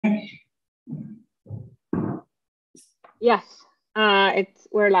Yes,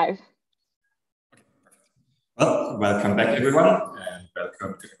 we're live. Well, welcome back everyone, and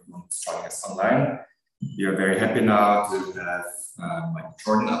welcome to everyone joining us online. We are very happy now to have Michael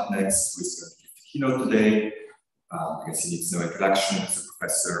Jordan up next, who is going to give the keynote today. I guess he needs no introduction. He's a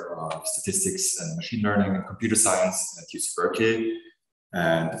professor of statistics and machine learning and computer science at UC Berkeley.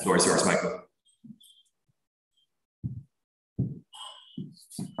 And the floor is yours, Michael.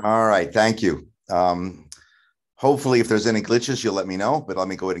 All right, thank you. Hopefully, if there's any glitches, you'll let me know, but let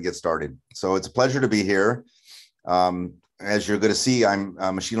me go ahead and get started. So it's a pleasure to be here. As you're going to see, I'm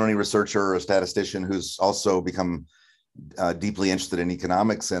a machine learning researcher, a statistician who's also become deeply interested in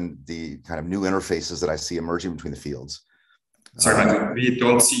economics and the kind of new interfaces that I see emerging between the fields. Sorry, Michael, we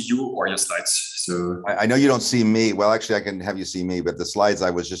don't see you or your slides. So I know you don't see me. Well, actually, I can have you see me, but the slides I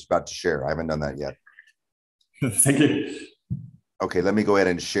was just about to share, I haven't done that yet. Thank you. Okay, let me go ahead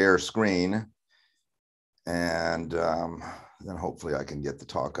and share screen. And then hopefully I can get the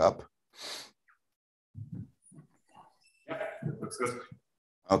talk up. Yeah, looks good.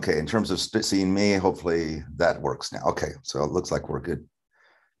 Okay, in terms of seeing me, hopefully that works now. Okay, so it looks like we're good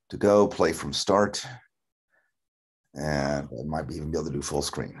to go. Play from start. And I might even be able to do full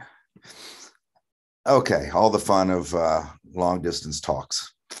screen. Okay, all the fun of long distance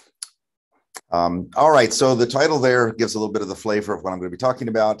talks. All right, so the title there gives a little bit of the flavor of what I'm going to be talking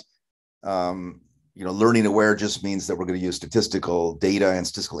about. You know, learning aware just means that we're going to use statistical data and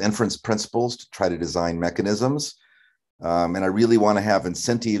statistical inference principles to try to design mechanisms. And I really want to have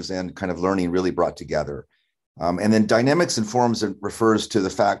incentives and kind of learning really brought together. And then dynamics and forms refers to the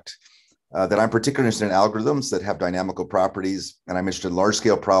fact that I'm particularly interested in algorithms that have dynamical properties. And I'm interested in large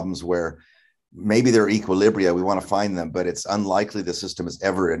scale problems where maybe they're equilibria, we want to find them, but it's unlikely the system is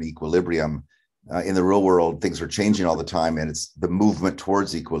ever in equilibrium. In the real world, things are changing all the time, and it's the movement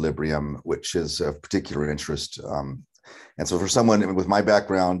towards equilibrium, which is of particular interest. And so for someone with my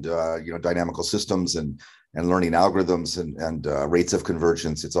background, you know, dynamical systems and learning algorithms and rates of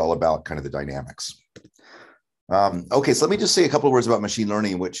convergence, it's all about kind of the dynamics. Okay, so let me just say a couple of words about machine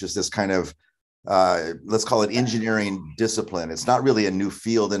learning, which is this kind of, let's call it engineering discipline. It's not really a new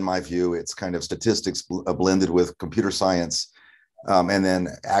field in my view. It's kind of statistics blended with computer science. And then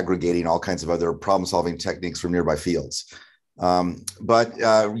aggregating all kinds of other problem-solving techniques from nearby fields. But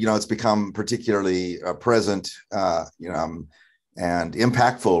you know, it's become particularly present, you know, and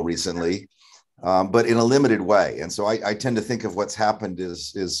impactful recently, but in a limited way. And so I tend to think of what's happened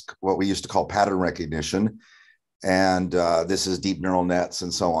is what we used to call pattern recognition. And this is deep neural nets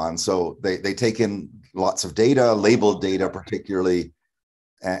and so on. So they take in lots of data, labeled data particularly,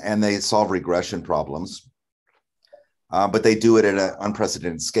 and they solve regression problems. But they do it at an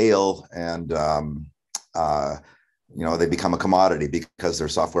unprecedented scale, and you know, they become a commodity because they're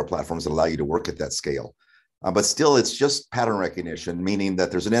software platforms that allow you to work at that scale. But still, it's just pattern recognition, meaning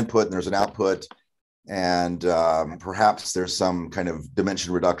that there's an input and there's an output, and perhaps there's some kind of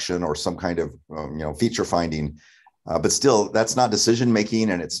dimension reduction or some kind of you know, feature finding. But still, that's not decision making,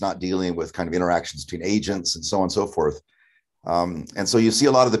 and it's not dealing with kind of interactions between agents and so on and so forth. And so you see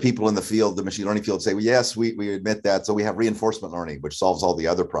a lot of the people in the field, the machine learning field, say, well, yes, we admit that. So we have reinforcement learning, which solves all the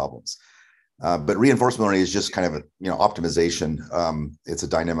other problems. But reinforcement learning is just kind of a, you know, optimization. It's a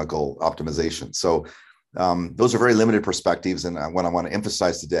dynamical optimization. So those are very limited perspectives. And what I want to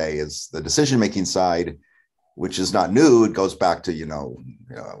emphasize today is the decision-making side, which is not new. It goes back to, you know,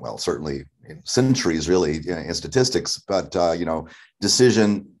 well, certainly centuries really in statistics, but, you know,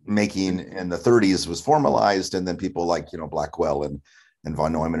 decision making in the 30s was formalized, and then people like, you know, Blackwell and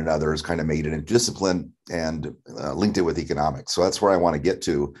von Neumann and others kind of made it into discipline and linked it with economics. So that's where I want to get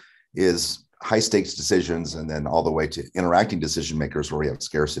to, is high stakes decisions, and then all the way to interacting decision makers where we have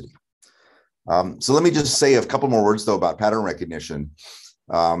scarcity. So let me just say a couple more words though about pattern recognition.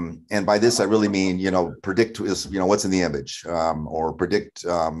 And by this, I really mean, you know, predict is, you know, what's in the image, or predict, you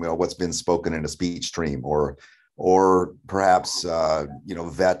know, what's been spoken in a speech stream, or perhaps, you know,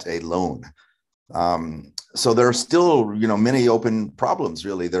 vet a loan. So there are still, you know, many open problems.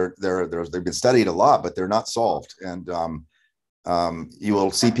 Really, they've been studied a lot, but they're not solved. And you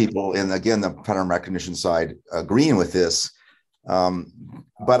will see people in, again, the pattern recognition side agreeing with this,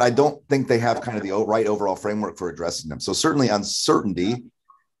 but I don't think they have kind of the right overall framework for addressing them. So certainly uncertainty,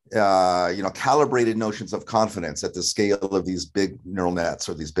 you know, calibrated notions of confidence at the scale of these big neural nets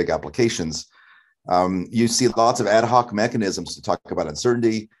or these big applications. You see lots of ad hoc mechanisms to talk about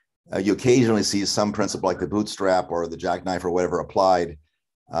uncertainty. You occasionally see some principle like the bootstrap or the jackknife or whatever applied,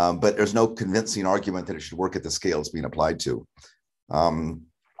 but there's no convincing argument that it should work at the scale it's being applied to.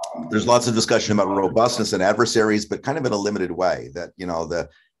 There's lots of discussion about robustness and adversaries, but kind of in a limited way, that, you know,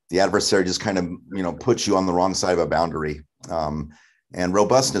 the adversary just kind of, puts you on the wrong side of a boundary. And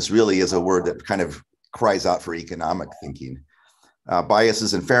robustness really is a word that kind of cries out for economic thinking.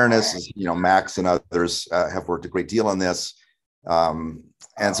 Biases and fairness, Max and others have worked a great deal on this.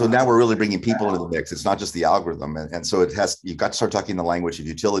 And so now we're really bringing people into the mix. It's not just the algorithm. And so you've got to start talking the language of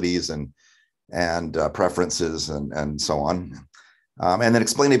utilities and preferences and so on. And then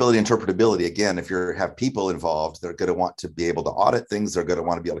explainability, interpretability. Again, if you have people involved, they're going to want to be able to audit things. They're going to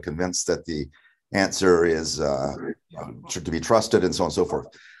want to be able to convince that the answer is to be trusted, and so on and so forth.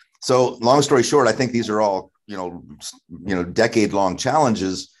 So long story short, I think these are all, decade-long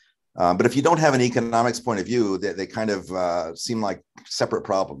challenges. But if you don't have an economics point of view, they kind of seem like separate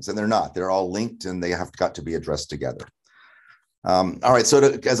problems, and they're not. They're all linked, and they have got to be addressed together. All right, so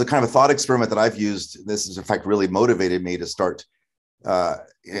as a kind of a thought experiment that I've used, this has in fact really motivated me to start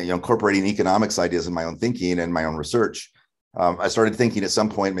incorporating economics ideas in my own thinking and my own research. I started thinking at some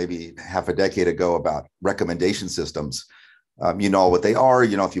point, maybe half a decade ago, about recommendation systems. You know what they are.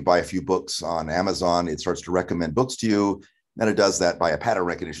 If you buy a few books on Amazon, it starts to recommend books to you. And it does that by a pattern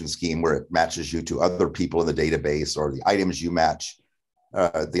recognition scheme where it matches you to other people in the database, or the items you match,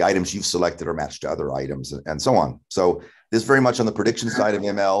 the items you've selected are matched to other items, and so on. So this is very much on the prediction side of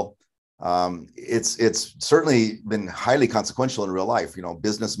ML. It's certainly been highly consequential in real life.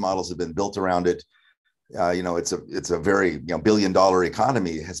 Business models have been built around it. It's a very billion-dollar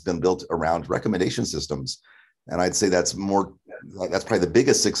economy has been built around recommendation systems, and I'd say that's probably the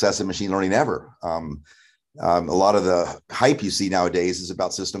biggest success in machine learning ever. A lot of the hype you see nowadays is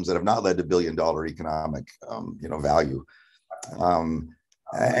about systems that have not led to billion-dollar economic value.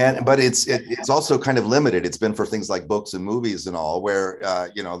 But it's also kind of limited. It's been for things like books and movies and all, where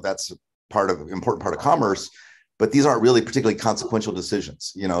that's important part of commerce, but these aren't really particularly consequential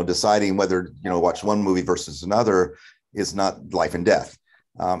decisions. Deciding whether watch one movie versus another is not life and death.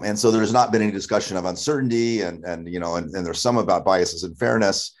 And so there's not been any discussion of uncertainty, and there's some about biases and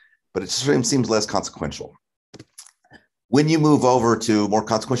fairness, but it seems less consequential. When you move over to more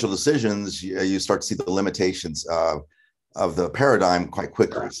consequential decisions, you start to see the limitations of the paradigm quite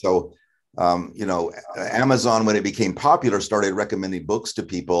quickly. So, Amazon, when it became popular, started recommending books to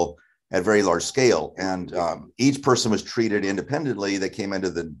people at very large scale, and each person was treated independently. They came into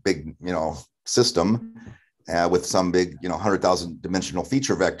the big, system with some big, 100,000 dimensional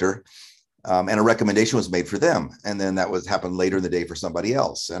feature vector, and a recommendation was made for them. And then that happened later in the day for somebody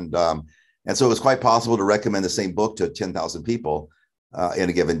else. And so it was quite possible to recommend the same book to 10,000 people in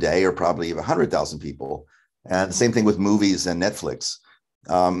a given day, or probably even 100,000 people. And the same thing with movies and Netflix.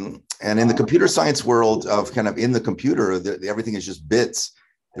 And in the computer science world of kind of in the computer, everything is just bits.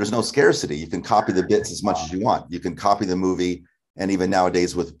 There's no scarcity. You can copy the bits as much as you want. You can copy the movie. And even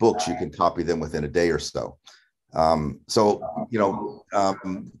nowadays with books, you can copy them within a day or so.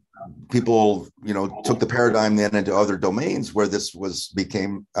 People, took the paradigm then into other domains where this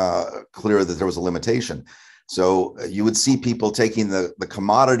became clear that there was a limitation. So you would see people taking the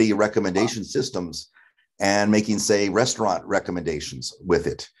commodity recommendation systems and making, say, restaurant recommendations with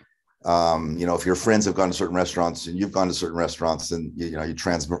it. If your friends have gone to certain restaurants and you've gone to certain restaurants, then you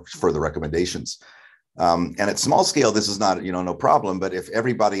transfer the recommendations. And at small scale, this is not no problem. But if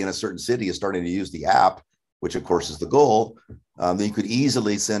everybody in a certain city is starting to use the app, which of course is the goal, then you could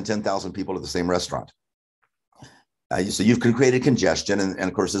easily send 10,000 people to the same restaurant. So you've created congestion, and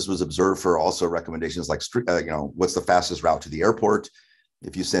of course this was observed for also recommendations like what's the fastest route to the airport.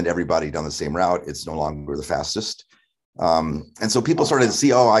 If you send everybody down the same route, it's no longer the fastest. And so people started to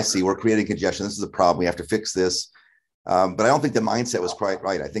see, oh, I see, we're creating congestion. This is a problem. We have to fix this. But I don't think the mindset was quite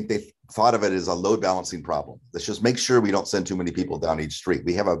right. I think they thought of it as a load balancing problem. Let's just make sure we don't send too many people down each street.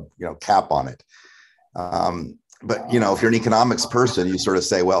 We have a cap on it. But if you're an economics person, you sort of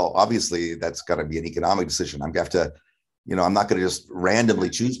say, well, obviously that's got to be an economic decision. I'm going to have to, I'm not going to just randomly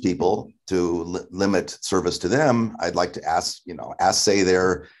choose people to limit service to them. I'd like to ask say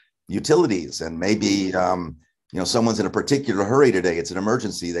their utilities, and maybe, someone's in a particular hurry today. It's an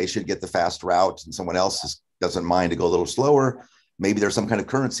emergency. They should get the fast route, and someone else doesn't mind to go a little slower. Maybe there's some kind of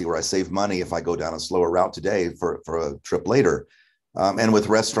currency where I save money if I go down a slower route today for a trip later. And with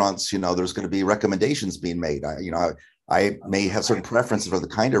restaurants, there's going to be recommendations being made. I may have certain preferences for the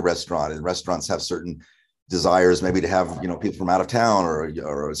kind of restaurant, and restaurants have certain desires, maybe to have, people from out of town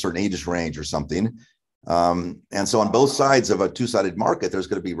or a certain age range or something. And so on both sides of a two-sided market, there's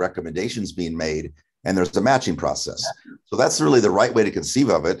going to be recommendations being made, and there's a matching process. So that's really the right way to conceive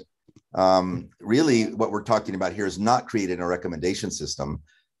of it. Really, what we're talking about here is not creating a recommendation system.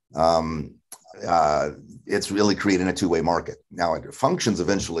 It's really creating a two-way market. Now it functions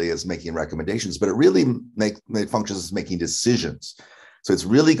eventually as making recommendations, but it really functions as making decisions. So it's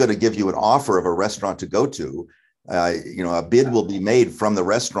really going to give you an offer of a restaurant to go to. A bid will be made from the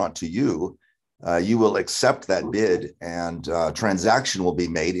restaurant to you. You will accept that bid, and transaction will be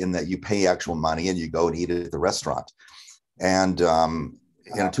made in that you pay actual money and you go and eat it at the restaurant. And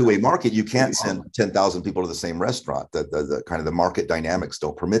in a two-way market, you can't send 10,000 people to the same restaurant. The kind of the market dynamics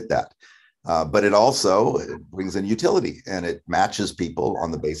don't permit that. But it also brings in utility, and it matches people on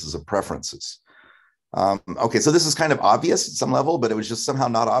the basis of preferences. Okay, so this is kind of obvious at some level, but it was just somehow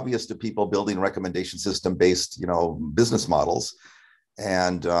not obvious to people building recommendation system-based, business models,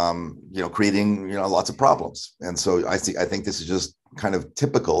 and creating lots of problems. And so I think this is just kind of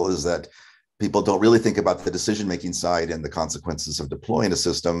typical, is that people don't really think about the decision-making side and the consequences of deploying a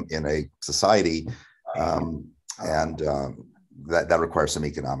system in a society, and that requires some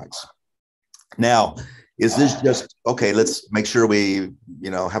economics. Now, is this just, okay, let's make sure we,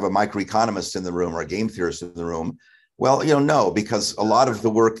 have a microeconomist in the room or a game theorist in the room? Well, no, because a lot of the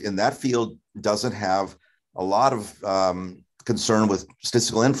work in that field doesn't have a lot of concern with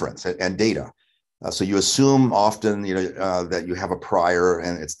statistical inference and data. So you assume often, that you have a prior,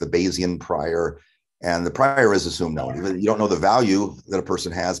 and it's the Bayesian prior, and the prior is assumed known. You don't know the value that a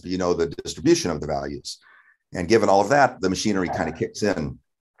person has, but you know the distribution of the values. And given all of that, the machinery kind of kicks in.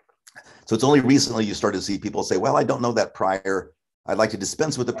 So it's only recently you start to see people say, well, I don't know that prior. I'd like to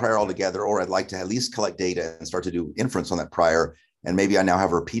dispense with the prior altogether, or I'd like to at least collect data and start to do inference on that prior. And maybe I now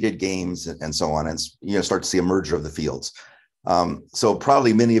have repeated games and so on, and start to see a merger of the fields. So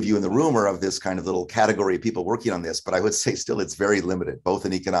probably many of you in the room are of this kind of little category of people working on this, but I would say still it's very limited, both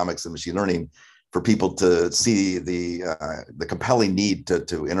in economics and machine learning, for people to see the compelling need to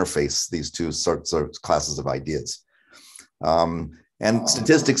interface these two sorts of classes of ideas. And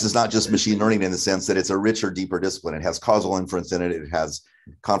statistics is not just machine learning in the sense that it's a richer, deeper discipline. It has causal inference in it. It has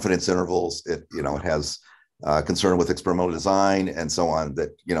confidence intervals. It has concern with experimental design and so on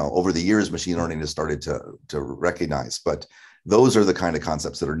that, over the years, machine learning has started to recognize. But those are the kind of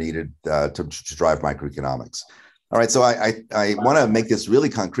concepts that are needed to drive microeconomics. All right, so I want to make this really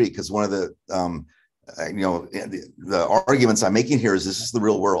concrete, because one of the arguments I'm making here is this is the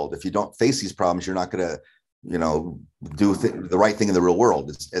real world. If you don't face these problems, you're not going to do the right thing in the real world.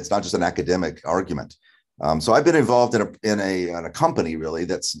 It's not just an academic argument. So I've been involved in a company really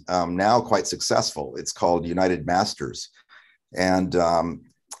that's now quite successful. It's called United Masters, and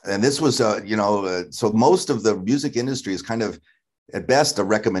this was so most of the music industry is kind of at best a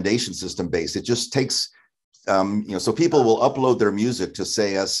recommendation system based. It just takes so people will upload their music to,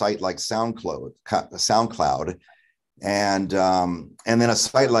 say, a site like SoundCloud. And then a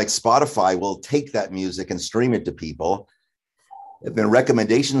site like Spotify will take that music and stream it to people. And then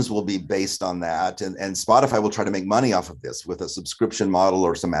recommendations will be based on that. And Spotify will try to make money off of this with a subscription model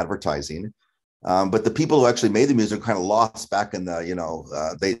or some advertising. But the people who actually made the music are kind of lost back in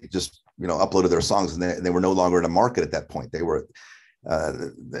the, they just, uploaded their songs, and they were no longer in a market at that point. They were,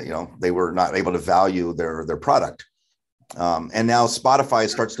 they were not able to value their product. And now Spotify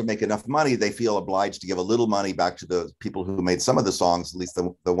starts to make enough money, they feel obliged to give a little money back to the people who made some of the songs, at least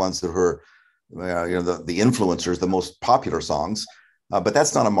the ones that were, the influencers, the most popular songs. But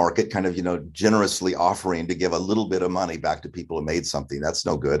that's not a market kind of, generously offering to give a little bit of money back to people who made something. That's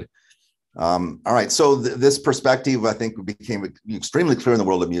no good. All right. So this perspective, I think, became extremely clear in the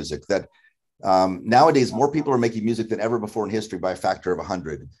world of music, that nowadays more people are making music than ever before in history by a factor of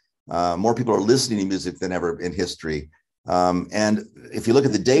 100. More people are listening to music than ever in history. And if you look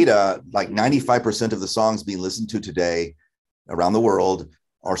at the data, like 95% of the songs being listened to today around the world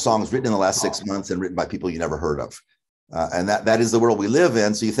are songs written in the last 6 months and written by people you never heard of. And that is the world we live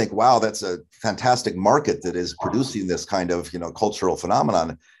in. So you think, wow, that's a fantastic market that is producing this kind of, cultural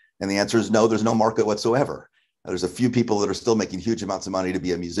phenomenon. And the answer is no, there's no market whatsoever. There's a few people that are still making huge amounts of money to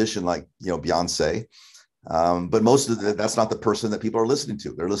be a musician, like, Beyonce. But most of that's not the person that people are listening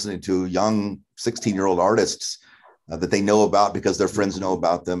to. They're listening to young 16-year-old artists that they know about because their friends know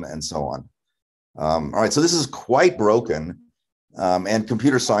about them, and so on. All right, so this is quite broken, and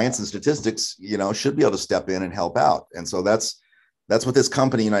computer science and statistics, should be able to step in and help out. And so that's what this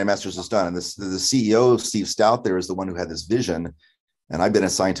company, United Masters, has done. And the CEO, Steve Stout, there is the one who had this vision, and I've been a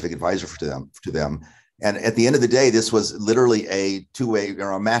scientific advisor to them. And at the end of the day, this was literally a two-way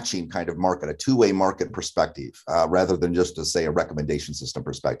or a matching kind of market, a two-way market perspective, rather than just to say a recommendation system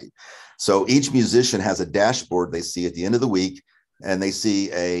perspective. So each musician has a dashboard they see at the end of the week, and they see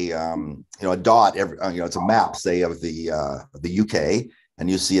a dot every, it's a map, say, of the UK, and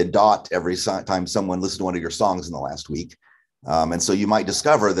you see a dot every time someone listened to one of your songs in the last week. And so you might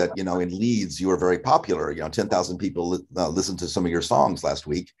discover that, in Leeds, you were very popular. 10,000 people listened to some of your songs last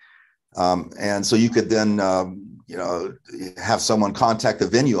week. And so you could then, have someone contact the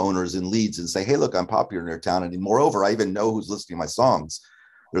venue owners in Leeds and say, hey, look, I'm popular in their town. And moreover, I even know who's listening to my songs.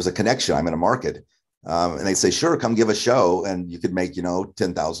 There's a connection. I'm in a market. And they say, sure, come give a show. And you could make,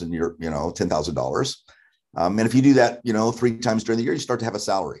 $10,000. And if you do that, 3 times during the year, you start to have a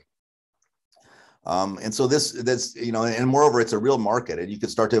salary. And so this, and moreover, it's a real market. And you can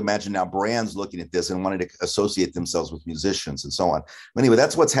start to imagine now brands looking at this and wanting to associate themselves with musicians and so on. But anyway,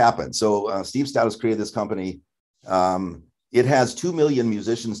 that's what's happened. So Steve Stout has created this company. It has 2 million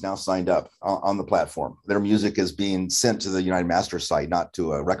musicians now signed up on the platform. Their music is being sent to the United Masters site, not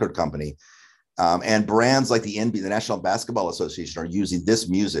to a record company. And brands like the NBA, the National Basketball Association, are using this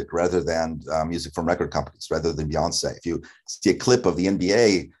music rather than music from record companies, rather than Beyonce. If you see a clip of the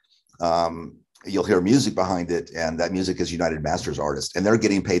NBA, you'll hear music behind it, and that music is United Masters artists, and they're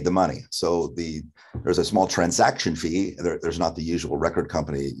getting paid the money. So there's a small transaction fee. There's not the usual record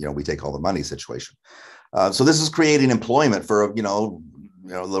company, we take all the money situation. So this is creating employment for,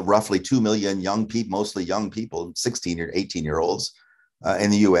 the roughly 2 million young people, mostly young people, 16 or 18-year-olds in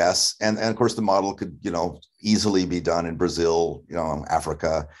the US. And of course, the model could, easily be done in Brazil,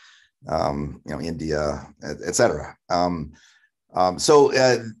 Africa, India, et cetera.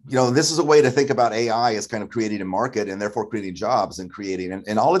 This is a way to think about AI as kind of creating a market and therefore creating jobs and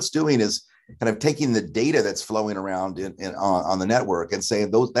and all it's doing is kind of taking the data that's flowing around on the network and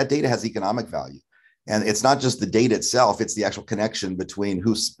saying that data has economic value. And it's not just the data itself, it's the actual connection between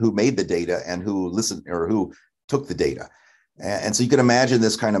who made the data and who listened or who took the data. And so you can imagine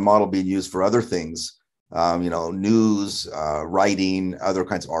this kind of model being used for other things, news, writing, other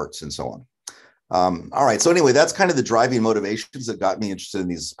kinds of arts and so on. All right. So anyway, that's kind of the driving motivations that got me interested in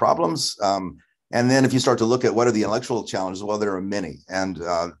these problems. And then if you start to look at what are the intellectual challenges, well, there are many. And,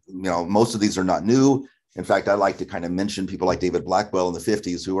 most of these are not new. In fact, I like to kind of mention people like David Blackwell in the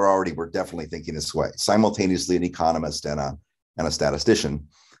 50s who were definitely thinking this way, simultaneously an economist and a statistician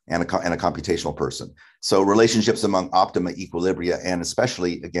and a computational person. So relationships among optima, equilibria, and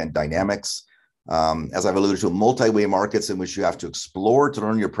especially, again, dynamics. As I've alluded to, multi-way markets in which you have to explore to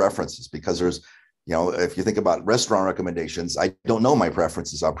learn your preferences, because there's, if you think about restaurant recommendations, I don't know my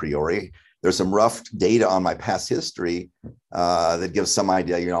preferences a priori. There's some rough data on my past history that gives some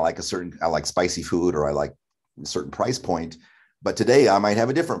idea, I like spicy food or I like a certain price point. But today I might have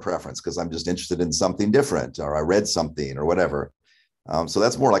a different preference because I'm just interested in something different or I read something or whatever. So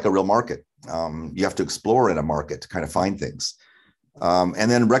that's more like a real market. You have to explore in a market to kind of find things. And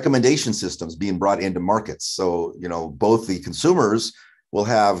then recommendation systems being brought into markets. So, both the consumers will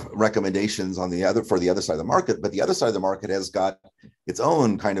have recommendations for the other side of the market, but the other side of the market has got its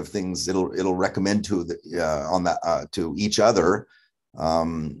own kind of things it'll recommend to to each other,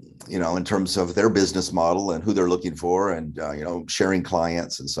 in terms of their business model and who they're looking for and, sharing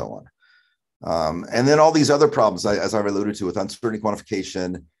clients and so on. And then all these other problems, as I've alluded to, with uncertainty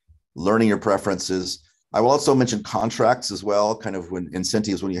quantification, learning your preferences. I will also mention contracts as well, kind of when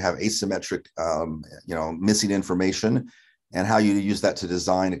incentives, when you have asymmetric, missing information, and how you use that to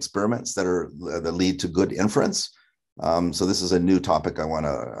design experiments that lead to good inference. So this is a new topic I want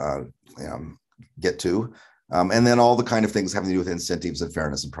to get to. And then all the kind of things having to do with incentives and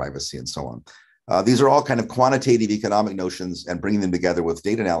fairness and privacy and so on. These are all kind of quantitative economic notions, and bringing them together with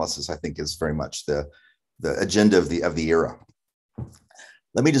data analysis, I think, is very much the agenda of the era.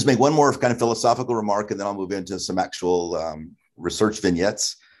 Let me just make one more kind of philosophical remark, and then I'll move into some actual research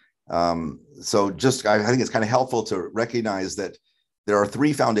vignettes. So I think it's kind of helpful to recognize that there are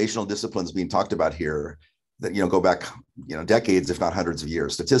 3 foundational disciplines being talked about here that, go back, decades, if not hundreds of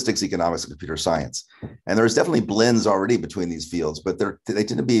years: statistics, economics, and computer science. And there's definitely blends already between these fields, but they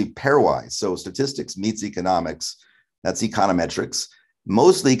tend to be pairwise. So statistics meets economics, that's econometrics.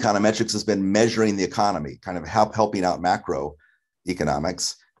 Mostly econometrics has been measuring the economy, kind of helping out macro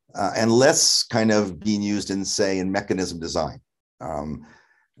economics, and less kind of being used in mechanism design.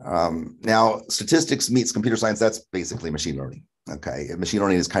 Now, statistics meets computer science, that's basically machine learning. Okay, and machine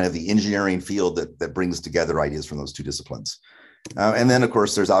learning is kind of the engineering field that brings together ideas from those 2 disciplines. And then, of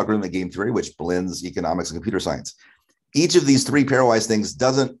course, there's algorithmic game theory, which blends economics and computer science. Each of these 3 pairwise things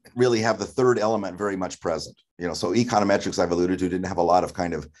doesn't really have the 3rd element very much present. So econometrics, I've alluded to, didn't have a lot of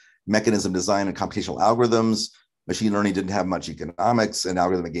kind of mechanism design and computational algorithms. Machine learning didn't have much economics, and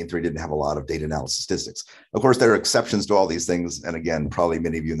algorithmic game theory didn't have a lot of data analysis statistics. Of course, there are exceptions to all these things. And again, probably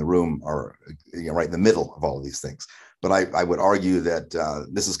many of you in the room are right in the middle of all of these things. But I would argue that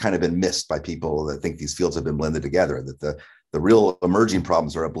this has kind of been missed by people that think these fields have been blended together, that the real emerging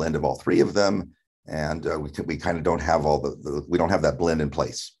problems are a blend of all 3 of them. And we kind of don't have we don't have that blend in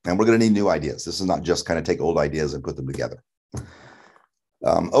place. And we're going to need new ideas. This is not just kind of take old ideas and put them together.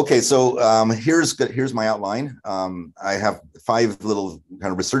 Okay, so here's my outline. I have 5 little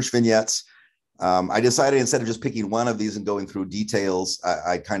kind of research vignettes. I decided instead of just picking one of these and going through details,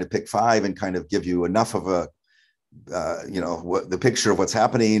 I kind of pick 5 and kind of give you enough of a, the picture of what's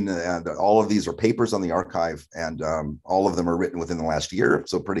happening. And all of these are papers on the archive, and all of them are written within the last year.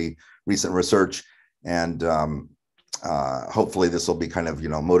 So pretty recent research. And hopefully this will be kind of,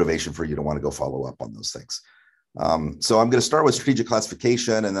 motivation for you to want to go follow up on those things. So I'm going to start with strategic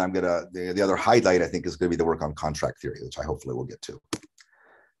classification, and then I'm going to, the other highlight I think is going to be the work on contract theory, which I hopefully will get to.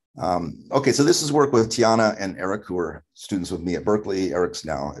 Okay, so this is work with Tiana and Eric, who are students with me at Berkeley. Eric's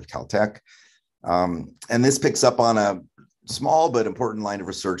now at Caltech. And this picks up on a small but important line of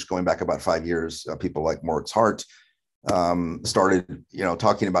research going back about 5 years. People like Moritz Hart started,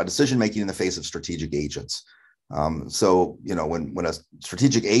 talking about decision-making in the face of strategic agents. So, when a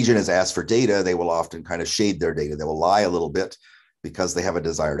strategic agent is asked for data, they will often kind of shade their data. They will lie a little bit because they have a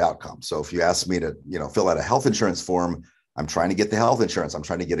desired outcome. So if you ask me to, fill out a health insurance form, I'm trying to get the health insurance. I'm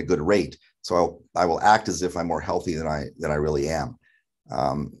trying to get a good rate. So I will act as if I'm more healthy than I really am.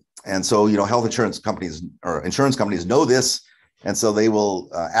 And so, health insurance companies or insurance companies know this. And so they will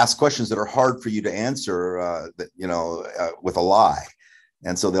ask questions that are hard for you to answer, with a lie.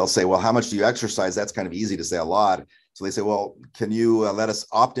 And so they'll say, well, how much do you exercise? That's kind of easy to say, a lot. So they say, well, can you let us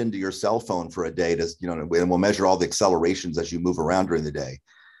opt into your cell phone for a day to, and we'll measure all the accelerations as you move around during the day.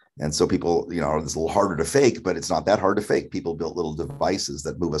 And so people, it's a little harder to fake, but it's not that hard to fake. People built little devices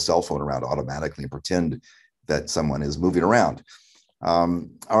that move a cell phone around automatically and pretend that someone is moving around. All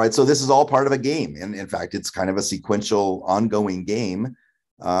right, so this is all part of a game. And in fact, it's kind of a sequential ongoing game.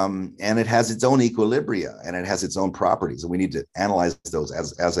 And it has its own equilibria and it has its own properties. And we need to analyze those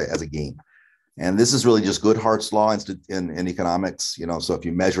as a game. And this is really just Goodhart's law in economics. So if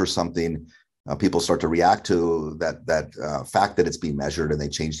you measure something, people start to react to that fact that it's being measured, and they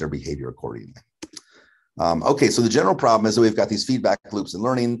change their behavior accordingly. Okay, so the general problem is that we've got these feedback loops in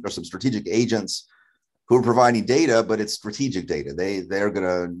learning. There's some strategic agents who are providing data, but it's strategic data. They're going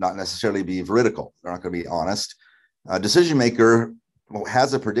to not necessarily be veridical. They're not going to be honest. A decision maker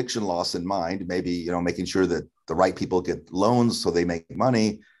has a prediction loss in mind, maybe making sure that the right people get loans so they make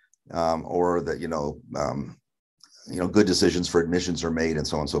money, or that good decisions for admissions are made, and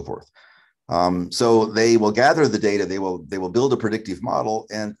so on and so forth. So they will gather the data, they will build a predictive model,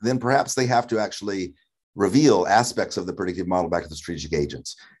 and then perhaps they have to actually reveal aspects of the predictive model back to the strategic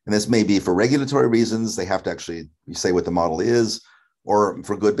agents. And this may be for regulatory reasons, they have to actually say what the model is, or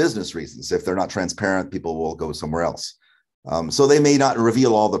for good business reasons. If they're not transparent, people will go somewhere else. So they may not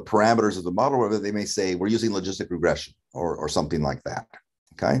reveal all the parameters of the model, or they may say, we're using logistic regression or something like that.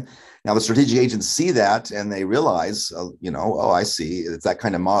 Okay. Now the strategic agents see that and they realize, oh, I see, it's that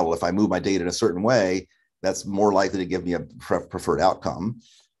kind of model. If I move my data in a certain way, that's more likely to give me a preferred outcome.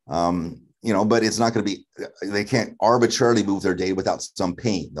 But it's not going to be, they can't arbitrarily move their data without some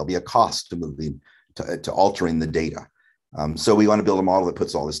pain. There'll be a cost to moving, to altering the data. So we want to build a model that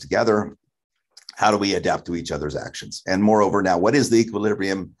puts all this together. How do we adapt to each other's actions? And moreover, now, what is the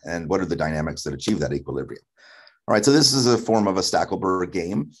equilibrium and what are the dynamics that achieve that equilibrium? All right, so this is a form of a Stackelberg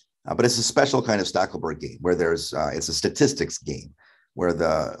game, but it's a special kind of Stackelberg game where it's a statistics game where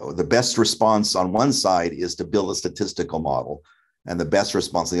the best response on one side is to build a statistical model, and the best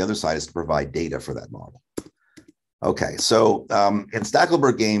response on the other side is to provide data for that model. Okay, so in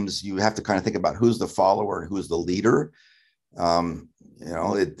Stackelberg games, you have to kind of think about who's the follower and who's the leader.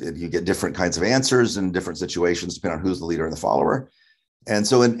 You get different kinds of answers in different situations depending on who's the leader and the follower. And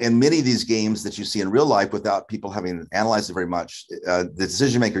so in many of these games that you see in real life, without people having analyzed it very much, the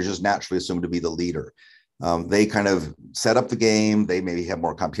decision makers just naturally assume to be the leader. They kind of set up the game. They maybe have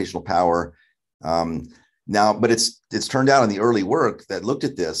more computational power. Now, but it's turned out in the early work that looked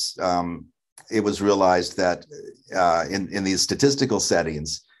at this, it was realized that in these statistical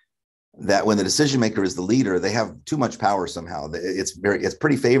settings, that when the decision maker is the leader, they have too much power somehow. It's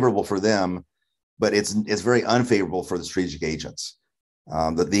pretty favorable for them, but it's very unfavorable for the strategic agents.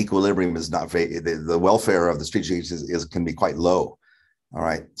 The equilibrium is not, the welfare of the strategic agents can be quite low. All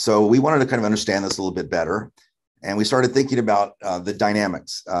right, so we wanted to kind of understand this a little bit better, and we started thinking about the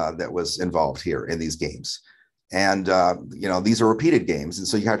dynamics that was involved here in these games. And these are repeated games, and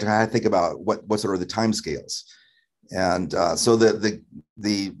so you have to kind of think about what sort of the time scales. And so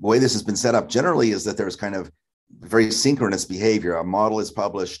the way this has been set up generally is that there's kind of very synchronous behavior. A model is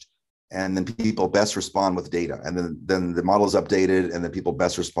published, and then people best respond with data, and then the model is updated, and then people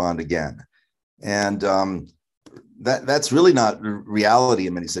best respond again. And that's really not reality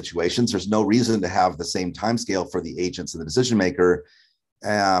in many situations. There's no reason to have the same time scale for the agents and the decision maker.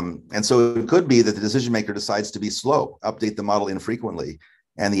 And so it could be that the decision maker decides to be slow, update the model infrequently,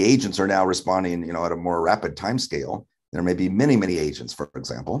 and the agents are now responding, at a more rapid time scale. There may be many, many agents, for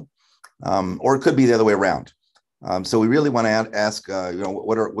example, or it could be the other way around. So we really want to ask,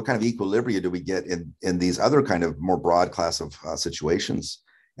 what kind of equilibria do we get in these other kind of more broad class of situations,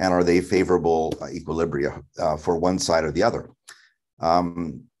 and are they favorable equilibria for one side or the other?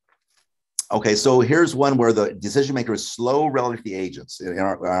 Okay, so here's one where the decision maker is slow relative to the agents. In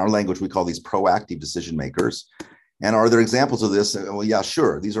our language, we call these proactive decision makers. And are there examples of this? Well, yeah,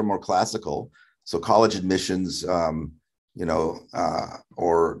 sure. These are more classical. So college admissions, or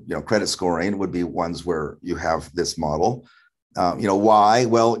credit scoring would be ones where you have this model. Why?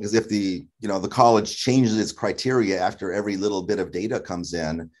 Well, because if the college changes its criteria after every little bit of data comes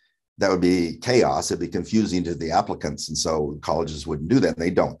in, that would be chaos. It'd be confusing to the applicants. And so colleges wouldn't do that. And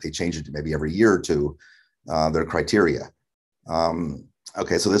they don't. They change it maybe every year or two, their criteria.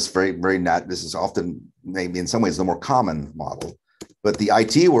 Okay, so this this is often maybe in some ways the more common model. But the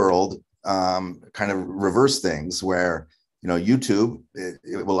IT world kind of reverse things where, YouTube,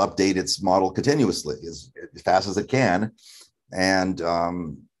 it will update its model continuously as fast as it can. And,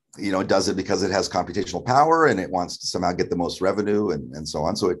 it does it because it has computational power and it wants to somehow get the most revenue and so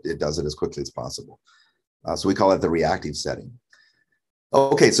on. So it does it as quickly as possible. So we call it the reactive setting.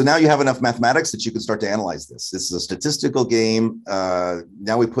 Okay, so now you have enough mathematics that you can start to analyze this. This is a statistical game.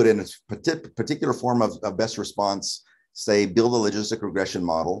 Now we put in a particular form of best response, say build a logistic regression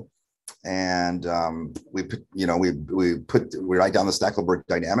model. And we write down the Stackelberg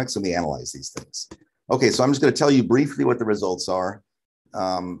dynamics and we analyze these things. Okay, so I'm just going to tell you briefly what the results are.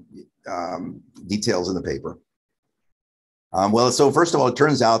 Details in the paper. Well, so first of all, it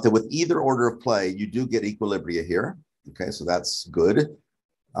turns out that with either order of play, you do get equilibria here. Okay, so that's good.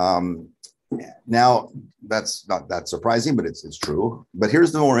 Now, that's not that surprising, but it's true. But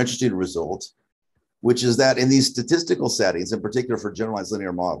here's the more interesting result, which is that in these statistical settings, in particular for generalized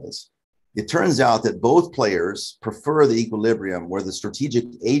linear models, it turns out that both players prefer the equilibrium where the strategic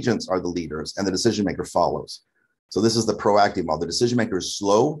agents are the leaders and the decision maker follows. So this is the proactive model. The decision maker is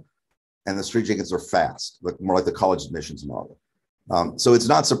slow and the strategic agents are fast, more like the college admissions model. So it's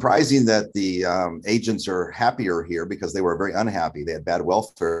not surprising that the agents are happier here because they were very unhappy. They had bad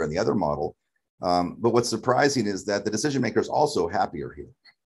welfare in the other model. But what's surprising is that the decision maker is also happier here.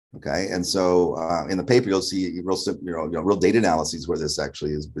 Okay, and so in the paper you'll see real data analyses where this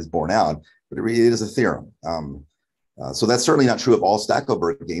actually is borne out, but it really is a theorem. So that's certainly not true of all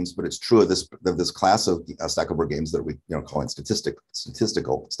Stackelberg games, but it's true of this class of Stackelberg games that we call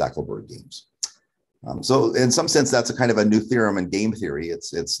statistical Stackelberg games. So in some sense, that's a kind of a new theorem in game theory.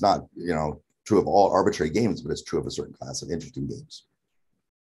 It's not true of all arbitrary games, but it's true of a certain class of interesting games.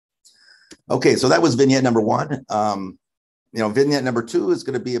 Okay, so that was vignette number one. Vignette number two is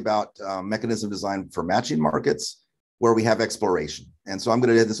going to be about mechanism design for matching markets, where we have exploration. And so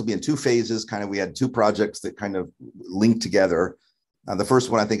this will be in two phases. We had two projects that kind of link together. The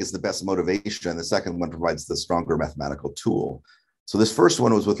first one, I think, is the best motivation. The second one provides the stronger mathematical tool. So this first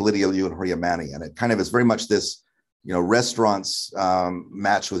one was with Lydia Liu and Horia Mani, and it kind of is very much this, restaurants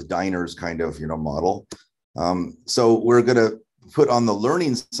match with diners kind of, model. So we're going to put on the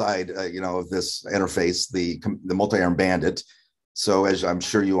learning side, of this interface, the multi-arm bandit. So as I'm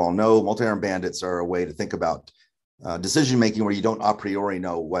sure you all know, multi-arm bandits are a way to think about decision making where you don't a priori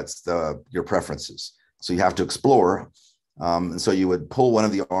know what's your preferences. So you have to explore. And so you would pull one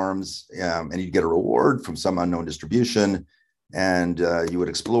of the arms and you'd get a reward from some unknown distribution. And you would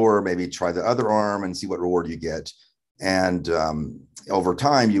explore, maybe try the other arm and see what reward you get. And over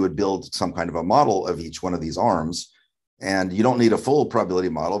time, you would build some kind of a model of each one of these arms. And you don't need a full probability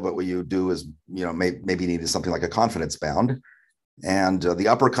model, but what you do is, maybe you need something like a confidence bound. And the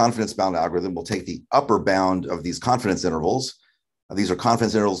upper confidence bound algorithm will take the upper bound of these confidence intervals. These are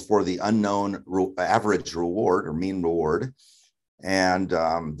confidence intervals for the unknown average reward or mean reward. And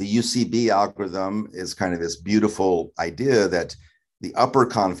the UCB algorithm is kind of this beautiful idea that the upper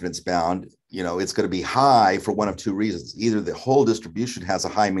confidence bound, it's going to be high for one of two reasons. Either the whole distribution has a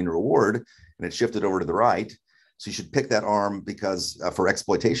high mean reward and it's shifted over to the right. So you should pick that arm because for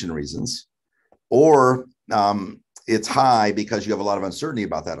exploitation reasons, or it's high because you have a lot of uncertainty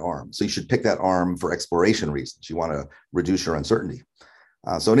about that arm. So you should pick that arm for exploration reasons. You want to reduce your uncertainty.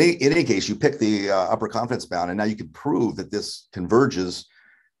 So in any case, you pick the upper confidence bound, and now you can prove that this converges.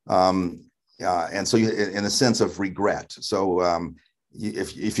 And so you, in a sense of regret. So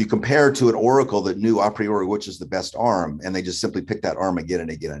if you compare to an oracle that knew a priori which is the best arm, and they just simply pick that arm again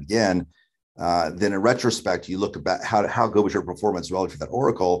and again and again, then in retrospect, you look about how good was your performance relative to that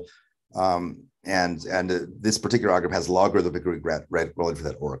oracle. This particular algorithm has logarithmic regret relative to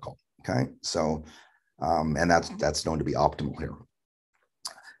that oracle. Okay, so and that's known to be optimal here.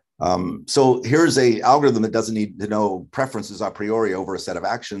 So here's a algorithm that doesn't need to know preferences a priori over a set of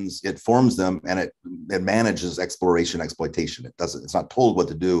actions. It forms them and it manages exploration, exploitation. It's not told what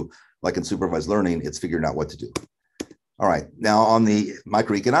to do like in supervised learning. It's figuring out what to do. All right. Now on the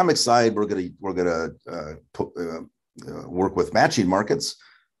microeconomic side, we're gonna work with matching markets.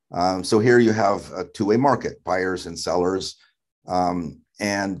 So here you have a two-way market, buyers and sellers.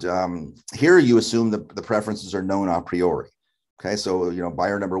 Here you assume the preferences are known a priori. Okay, so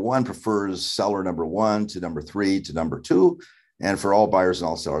buyer number one prefers seller number one to number three to number two. And for all buyers and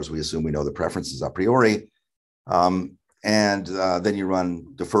all sellers, we assume we know the preferences a priori. Then you run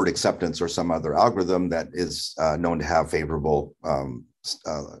deferred acceptance or some other algorithm that is known to have favorable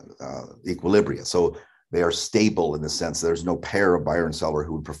equilibria. So they are stable in the sense there's no pair of buyer and seller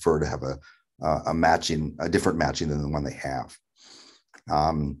who would prefer to have a different matching than the one they have.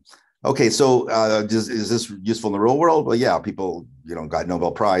 Okay, so is this useful in the real world? Well, yeah, people got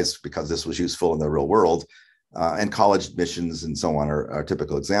Nobel Prize because this was useful in the real world, and college admissions and so on are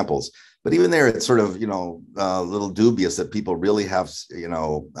typical examples. But even there, it's sort of a little dubious that people really have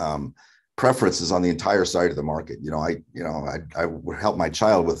preferences on the entire side of the market. I helped my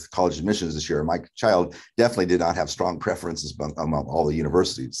child with college admissions this year. My child definitely did not have strong preferences among all the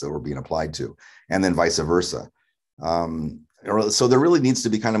universities that were being applied to, and then vice versa. So there really needs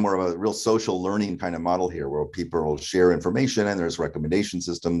to be kind of more of a real social learning kind of model here where people will share information and there's recommendation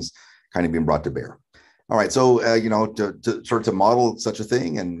systems kind of being brought to bear. All right, so to model such a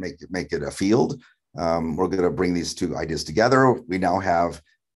thing and make it a field, we're going to bring these two ideas together. We now have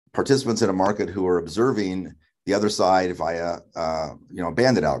participants in a market who are observing the other side via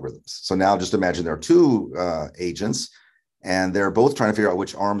bandit algorithms. So now just imagine there are two agents and they're both trying to figure out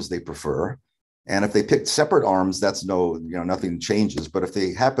which arms they prefer. And if they picked separate arms, that's nothing changes. But if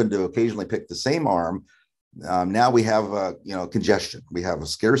they happen to occasionally pick the same arm, now we have congestion. We have a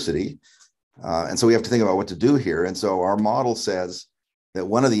scarcity, and so we have to think about what to do here. And so our model says that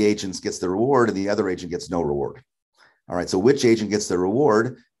one of the agents gets the reward and the other agent gets no reward. All right. So which agent gets the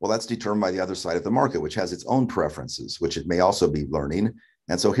reward? Well, that's determined by the other side of the market, which has its own preferences, which it may also be learning.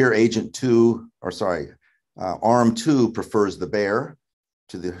 And so here, arm two prefers the bear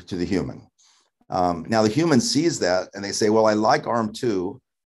to the human. Now the human sees that and they say, well, I like arm two.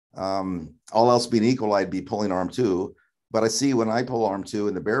 All else being equal, I'd be pulling arm two. But I see when I pull arm two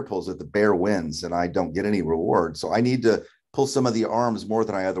and the bear pulls it, the bear wins and I don't get any reward. So I need to pull some of the arms more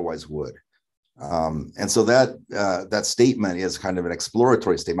than I otherwise would. And so that statement is kind of an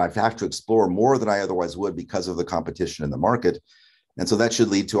exploratory statement. I have to explore more than I otherwise would because of the competition in the market. And so that should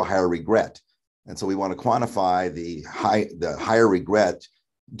lead to a higher regret. And so we want to quantify the higher regret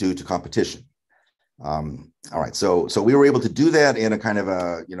due to competition. All right, so we were able to do that in a kind of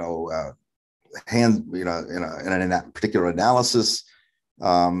a in a particular analysis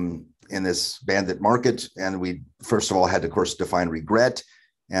in this bandit market, and we first of all had to, of course, define regret.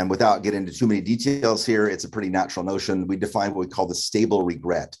 And without getting into too many details here, it's a pretty natural notion. We define what we call the stable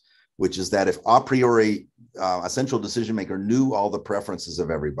regret, which is that if a priori a central decision maker knew all the preferences of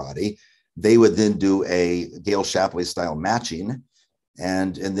everybody, they would then do a Gale-Shapley style matching.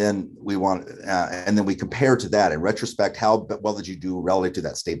 And then we compare to that in retrospect, how well did you do relative to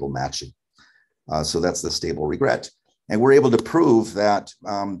that stable matching? So that's the stable regret. And we're able to prove that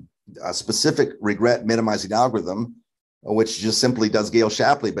a specific regret minimizing algorithm, which just simply does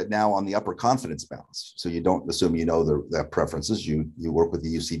Gale-Shapley, but now on the upper confidence bounds. So you don't assume the preferences, you work with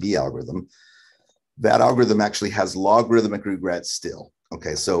the UCB algorithm. That algorithm actually has logarithmic regret still.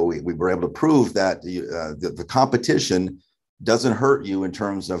 Okay, so we were able to prove that the competition doesn't hurt you in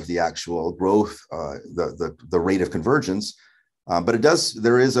terms of the actual growth, the rate of convergence, but it does.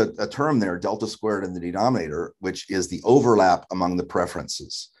 There is a term there, delta squared in the denominator, which is the overlap among the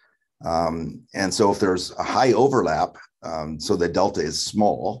preferences. And so if there's a high overlap, so the delta is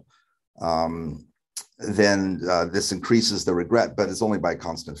small, then this increases the regret, but it's only by a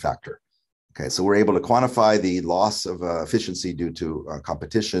constant factor. Okay, so we're able to quantify the loss of efficiency due to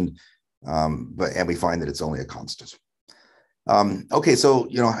competition, and we find that it's only a constant. Okay, so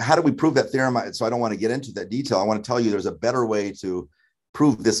how do we prove that theorem? So I don't want to get into that detail. I want to tell you there's a better way to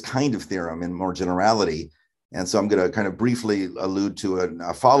prove this kind of theorem in more generality. And so I'm going to kind of briefly allude to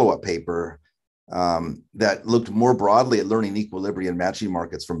a follow-up paper that looked more broadly at learning equilibrium matching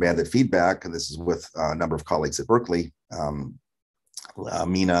markets from bandit feedback. And this is with a number of colleagues at Berkeley,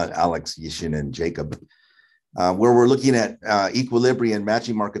 Mina, Alex, Yishin, and Jacob, where we're looking at equilibrium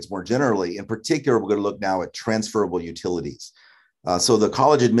matching markets more generally. In particular, we're going to look now at transferable utilities. So the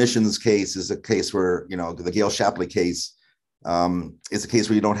college admissions case is a case where, the Gail Shapley case is a case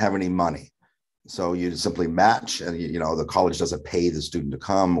where you don't have any money. So you simply match, and the college doesn't pay the student to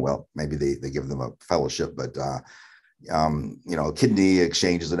come. Well, maybe they give them a fellowship, but kidney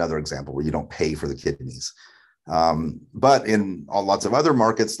exchange is another example where you don't pay for the kidneys. But in lots of other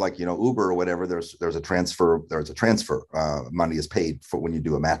markets, like Uber or whatever, there's a transfer. Money is paid for when you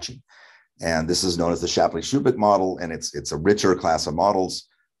do a matching, and this is known as the Shapley-Shubik model, and it's a richer class of models.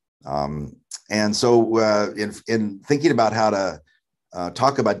 And so in thinking about how to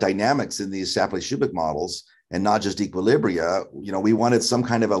talk about dynamics in these Shapley-Shubik models and not just equilibria, we wanted some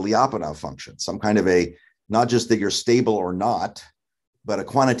kind of a Lyapunov function, some kind of a, not just that you're stable or not, but a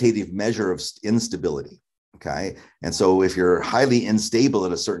quantitative measure of instability. Okay. And so if you're highly unstable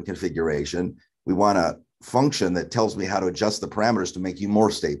in a certain configuration, we want a function that tells me how to adjust the parameters to make you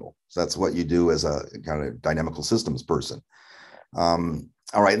more stable. So that's what you do as a kind of dynamical systems person.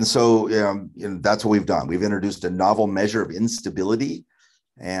 All right. And so that's what we've done. We've introduced a novel measure of instability.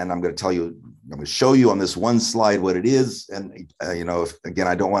 And I'm going to show you on this one slide what it is. And, again,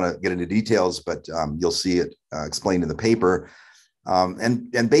 I don't want to get into details, but you'll see it explained in the paper.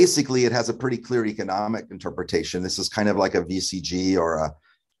 And basically, it has a pretty clear economic interpretation. This is kind of like a VCG or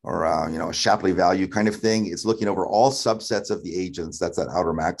a Shapley value kind of thing. It's looking over all subsets of the agents. That's that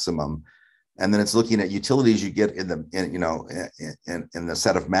outer maximum. And then it's looking at utilities you get in the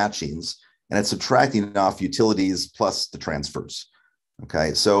set of matchings, and it's subtracting off utilities plus the transfers.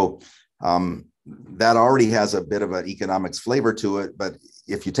 Okay, so that already has a bit of an economics flavor to it. But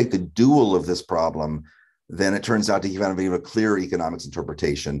if you take the dual of this problem, then it turns out to have a clear economics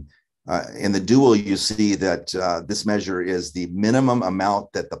interpretation. In the dual, you see that this measure is the minimum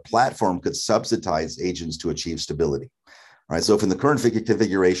amount that the platform could subsidize agents to achieve stability. All right, so if in the current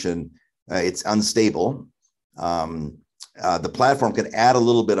configuration, it's unstable, the platform can add a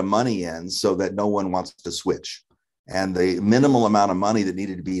little bit of money in so that no one wants to switch. And the minimal amount of money that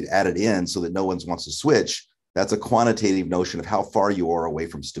needed to be added in so that no one wants to switch, that's a quantitative notion of how far you are away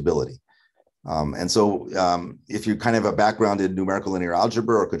from stability. And so if you kind of have a background in numerical linear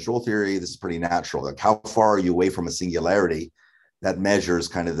algebra or control theory, this is pretty natural. Like, how far are you away from a singularity? That measures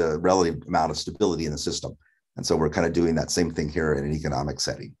kind of the relative amount of stability in the system. And so we're kind of doing that same thing here in an economic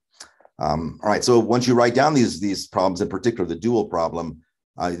setting. All right, so once you write down these problems, in particular the dual problem,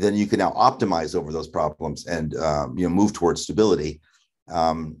 then you can now optimize over those problems and move towards stability,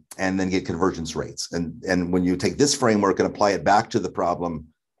 and then get convergence rates. And when you take this framework and apply it back to the problem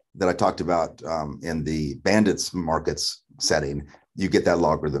that I talked about in the bandits markets setting, you get that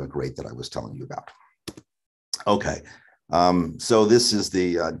logarithmic rate that I was telling you about. Okay, so this is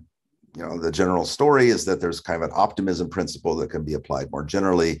the general story is that there's kind of an optimism principle that can be applied more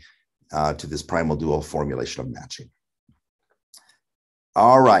generally to this primal dual formulation of matching.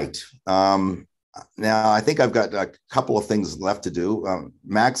 All right. Now, I think I've got a couple of things left to do.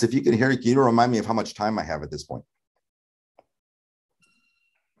 Max, if you can hear, can you remind me of how much time I have at this point?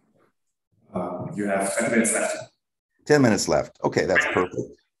 You have 10 minutes left. 10 minutes left. Okay, that's perfect. Or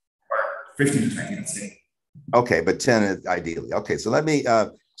 15 to 20 minutes. Okay, but 10 is ideally. Okay, so let me,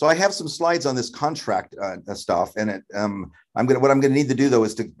 so I have some slides on this contract stuff, and what I'm gonna need to do though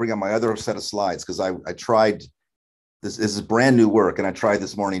is to bring up my other set of slides, because I tried, this is brand new work, and I tried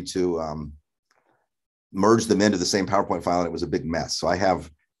this morning to merge them into the same PowerPoint file, and it was a big mess. So I have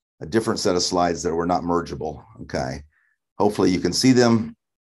a different set of slides that were not mergeable. Okay, hopefully you can see them.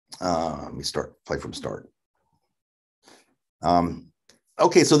 Let me play from start.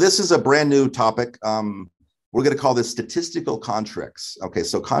 Okay, so this is a brand new topic. We're going to call this statistical contracts. Okay,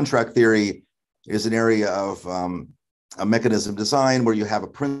 so contract theory is an area of a mechanism design where you have a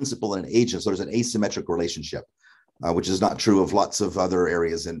principal and an agent. So there's an asymmetric relationship, which is not true of lots of other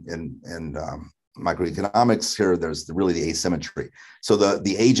areas in microeconomics. Here, there's really the asymmetry. So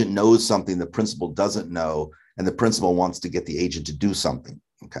the agent knows something the principal doesn't know, and the principal wants to get the agent to do something.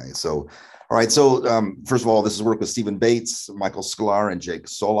 Okay, so, all right. So first of all, this is work with Stephen Bates, Michael Sklar, and Jake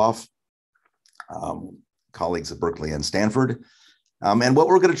Soloff, colleagues at Berkeley and Stanford. And what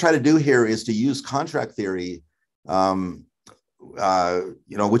we're going to try to do here is to use contract theory,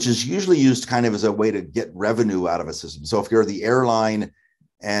 which is usually used kind of as a way to get revenue out of a system. So if you're the airline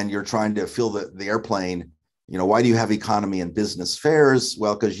and you're trying to fill the airplane, why do you have economy and business fares?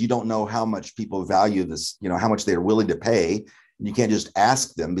 Well, because you don't know how much people value this, how much they're willing to pay. You can't just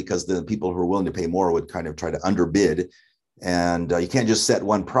ask them, because the people who are willing to pay more would kind of try to underbid. And you can't just set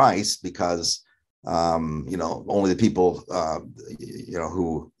one price, because only the people,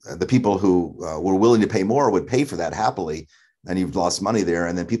 who were willing to pay more would pay for that happily, and you've lost money there.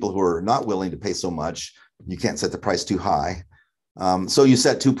 And then people who are not willing to pay so much, you can't set the price too high. So you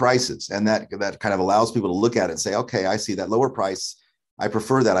set two prices, and that kind of allows people to look at it and say, okay, I see that lower price. I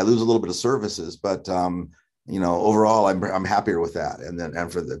prefer that. I lose a little bit of services, but overall, I'm happier with that.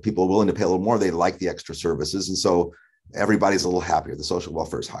 And for the people willing to pay a little more, they like the extra services, and so everybody's a little happier. The social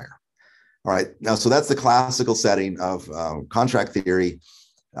welfare is higher. All right, now so that's the classical setting of contract theory,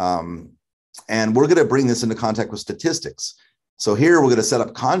 and we're going to bring this into contact with statistics. So here we're going to set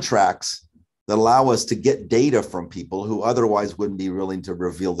up contracts that allow us to get data from people who otherwise wouldn't be willing to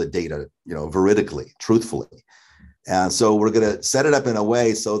reveal the data, veridically, truthfully. And so we're going to set it up in a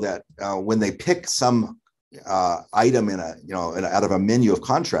way so that when they pick some item out of a menu of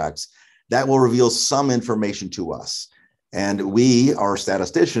contracts, that will reveal some information to us. And we are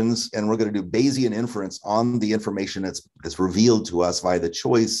statisticians, and we're going to do Bayesian inference on the information that's revealed to us via the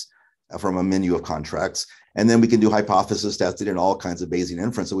choice from a menu of contracts. And then we can do hypothesis testing and all kinds of Bayesian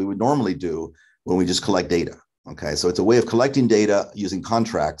inference that we would normally do when we just collect data. Okay, so it's a way of collecting data using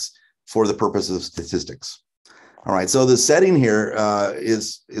contracts for the purpose of statistics. All right, so the setting here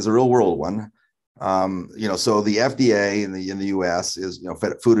is a real world one. So the FDA in the U.S. is,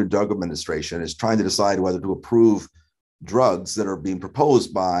 Food and Drug Administration is trying to decide whether to approve drugs that are being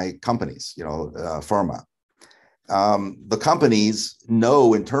proposed by companies, pharma. The companies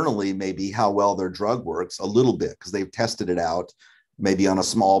know internally maybe how well their drug works a little bit because they've tested it out maybe on a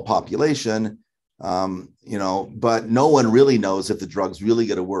small population, but no one really knows if the drug's really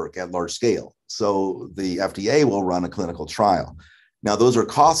going to work at large scale. So the FDA will run a clinical trial. Now, those are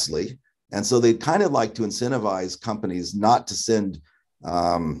costly. And so they kind of like to incentivize companies not to send,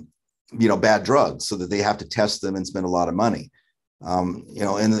 bad drugs so that they have to test them and spend a lot of money. And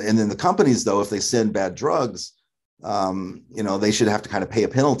then the companies, though, if they send bad drugs, they should have to kind of pay a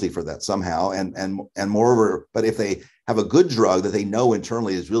penalty for that somehow. And moreover, but if they have a good drug that they know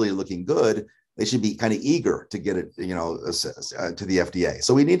internally is really looking good, they should be kind of eager to get it, to the FDA.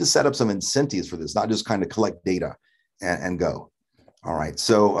 So we need to set up some incentives for this, not just kind of collect data and go. All right.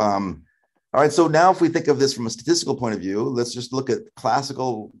 So now if we think of this from a statistical point of view, let's just look at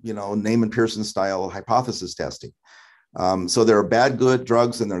classical, Neyman Pearson style hypothesis testing. So there are bad, good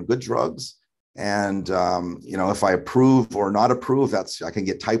drugs and there are good drugs. And, if I approve or not approve, I can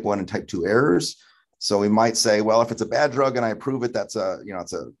get type 1 and type 2 errors. So we might say, well, if it's a bad drug and I approve it, that's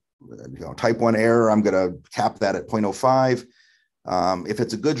it's a type 1 error. I'm going to cap that at 0.05. If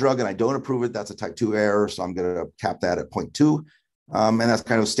it's a good drug and I don't approve it, that's a type 2 error. So I'm going to cap that at 0.2. And that's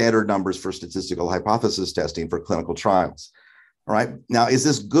kind of standard numbers for statistical hypothesis testing for clinical trials. All right. Now, is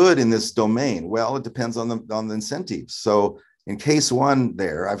this good in this domain? Well, it depends on the incentives. So in case one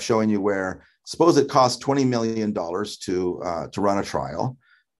there, I've shown you where suppose it costs $20 million to run a trial.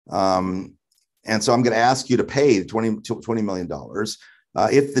 And so I'm going to ask you to pay $20 million.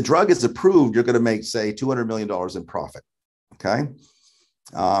 If the drug is approved, you're going to make, say, $200 million in profit. Okay.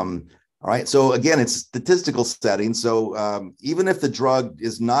 All right. So again, it's statistical setting. So even if the drug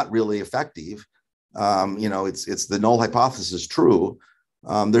is not really effective, it's the null hypothesis true.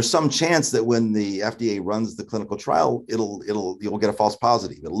 There's some chance that when the FDA runs the clinical trial, you'll get a false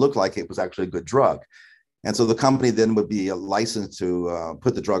positive. It'll look like it was actually a good drug. And so the company then would be licensed to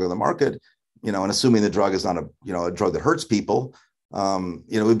put the drug on the market, and assuming the drug is not a drug that hurts people,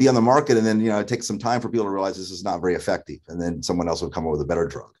 it would be on the market. And then, it takes some time for people to realize this is not very effective. And then someone else would come up with a better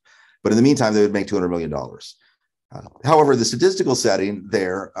drug. But in the meantime, they would make $200 million. However, the statistical setting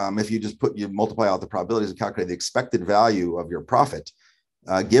there, if you just multiply out the probabilities and calculate the expected value of your profit,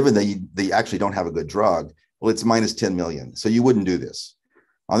 given that they actually don't have a good drug, well, it's minus 10 million. So you wouldn't do this.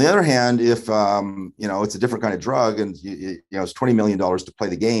 On the other hand, if it's a different kind of drug and it's $20 million to play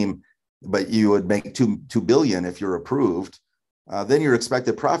the game, but you would make $2 billion if you're approved, then your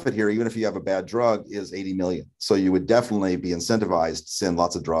expected profit here, even if you have a bad drug, is 80 million. So you would definitely be incentivized to send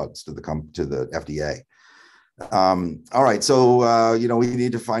lots of drugs to the FDA. All right, so we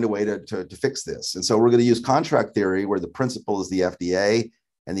need to find a way to fix this. And so we're going to use contract theory where the principal is the FDA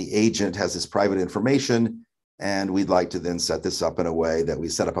and the agent has this private information. And we'd like to then set this up in a way that we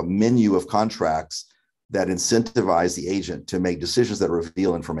set up a menu of contracts that incentivize the agent to make decisions that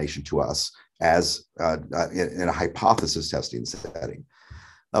reveal information to us as in a hypothesis testing setting.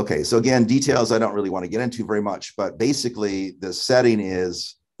 Okay, so again, details I don't really want to get into very much, but basically the setting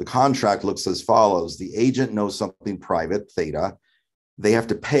is the contract looks as follows. The agent knows something private, theta. They have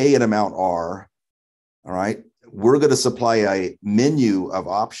to pay an amount R, all right? We're going to supply a menu of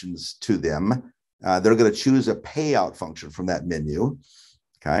options to them. They're going to choose a payout function from that menu,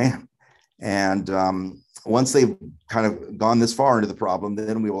 okay? And once they've kind of gone this far into the problem,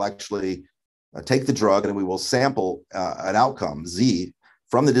 then we will actually take the drug and we will sample an outcome, Z,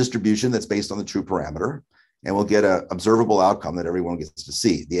 from the distribution that's based on the true parameter. and we'll get an observable outcome that everyone gets to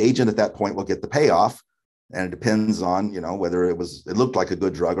see. The agent at that point will get the payoff, and it depends on, whether it looked like a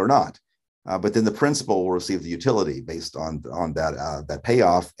good drug or not. But then the principal will receive the utility based on that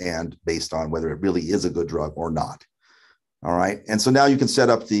payoff and based on whether it really is a good drug or not. All right. And so now you can set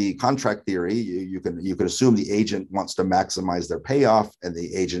up the contract theory. You can assume the agent wants to maximize their payoff, and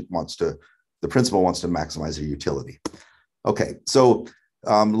the principal wants to maximize their utility. Okay. So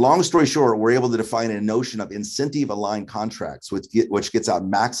long story short, we're able to define a notion of incentive aligned contracts, which gets out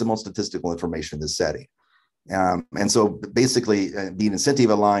maximal statistical information in this setting. And so basically being incentive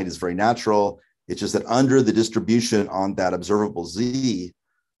aligned is very natural. It's just that under the distribution on that observable Z,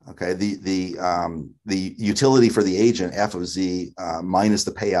 okay, the utility for the agent F of Z minus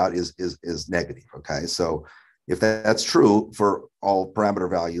the payout is negative. Okay, so if that's true for all parameter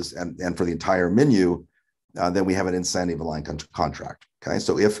values and for the entire menu, then we have an incentive aligned contract. Okay,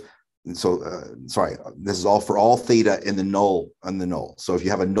 so sorry, this is all for all theta in the null. So if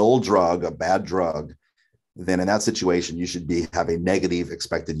you have a null drug, a bad drug, then in that situation, you should have a negative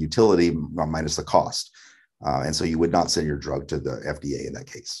expected utility minus the cost. And so you would not send your drug to the FDA in that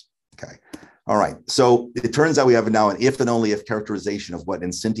case. Okay. All right. So it turns out we have now an if and only if characterization of what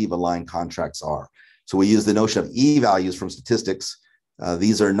incentive aligned contracts are. So we use the notion of E values from statistics.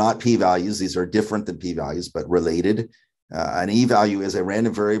 These are not P values. These are different than P values, but related. An E value is a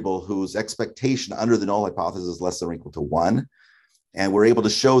random variable whose expectation under the null hypothesis is less than or equal to 1. And we're able to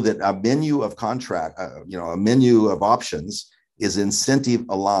show that a menu of a menu of options is incentive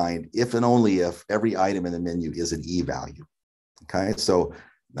aligned if and only if every item in the menu is an E value. Okay, so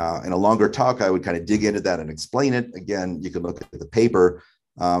in a longer talk, I would kind of dig into that and explain it. Again, you can look at the paper,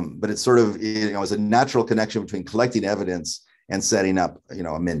 but it's sort of, it's a natural connection between collecting evidence and setting up,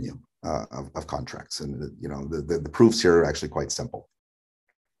 a menu of contracts. And, the proofs here are actually quite simple.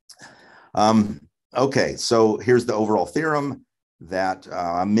 Okay, so here's the overall theorem that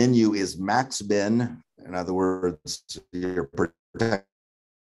a menu is max bin. In other words, you're protecting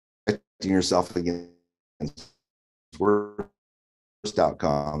yourself against worst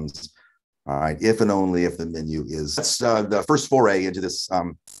outcomes. All right, if and only if the menu is. That's the first foray into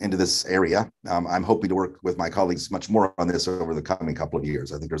this area. I'm hoping to work with my colleagues much more on this over the coming couple of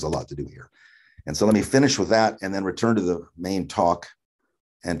years. I think there's a lot to do here. And so let me finish with that and then return to the main talk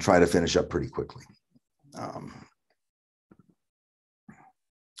and try to finish up pretty quickly.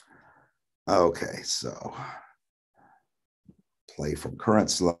 Okay, so play from current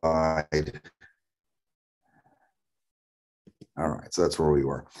slide. All right, so that's where we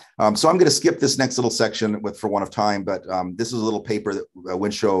were. So I'm going to skip this next little section for want of time, but this is a little paper that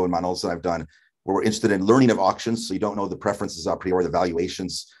Winshow and Manolson and I've done where we're interested in learning of auctions. So you don't know the preferences a priori, the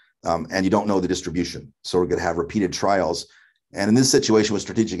valuations, and you don't know the distribution. So we're going to have repeated trials. And in this situation with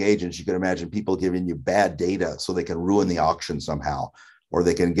strategic agents, you can imagine people giving you bad data so they can ruin the auction somehow, or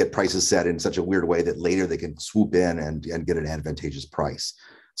they can get prices set in such a weird way that later they can swoop in and get an advantageous price.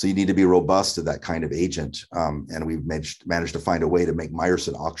 So you need to be robust to that kind of agent. And we've managed to find a way to make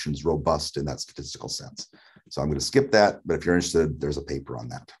Meyerson auctions robust in that statistical sense. So I'm going to skip that, but if you're interested, there's a paper on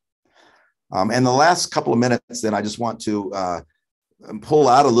that. And the last couple of minutes, then I just want to pull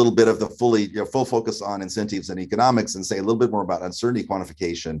out a little bit of the full focus on incentives and economics and say a little bit more about uncertainty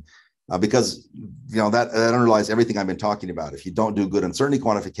quantification, because that underlies everything I've been talking about. If you don't do good uncertainty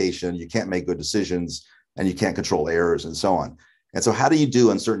quantification, you can't make good decisions and you can't control errors and so on. And so how do you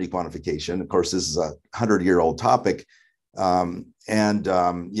do uncertainty quantification? Of course, this is a 100-year-old topic. Either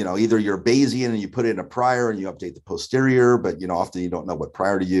you're Bayesian and you put in a prior and you update the posterior, but often you don't know what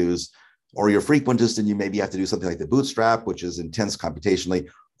prior to use, or you're frequentist and you maybe have to do something like the bootstrap, which is intense computationally,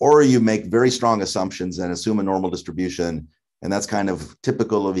 or you make very strong assumptions and assume a normal distribution. And that's kind of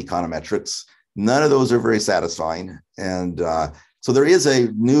typical of econometrics. None of those are very satisfying. And so there is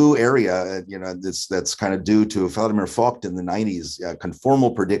a new area, that's kind of due to Vladimir Vogt in the 90s,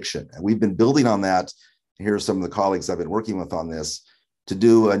 conformal prediction. And we've been building on that. Here are some of the colleagues I've been working with on this to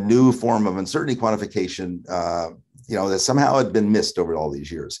do a new form of uncertainty quantification, that somehow had been missed over all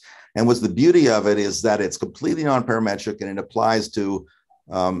these years. And what's the beauty of it is that it's completely non-parametric and it applies to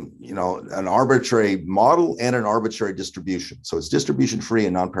an arbitrary model and an arbitrary distribution. So it's distribution free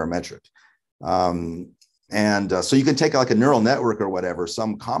and non-parametric. So you can take like a neural network or whatever,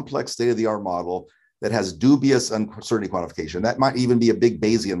 some complex state-of-the-art model that has dubious uncertainty quantification. That might even be a big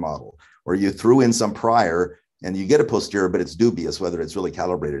Bayesian model, where you threw in some prior and you get a posterior, but it's dubious whether it's really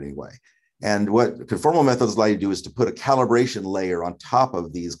calibrated anyway. And what conformal methods allow you to do is to put a calibration layer on top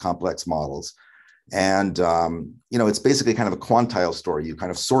of these complex models. And, it's basically kind of a quantile story. You kind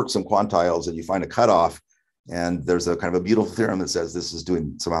of sort some quantiles and you find a cutoff. And there's a kind of a beautiful theorem that says this is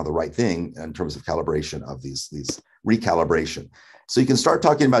doing somehow the right thing in terms of calibration of these recalibration. So you can start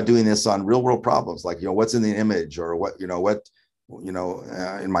talking about doing this on real world problems, like, what's in the image, or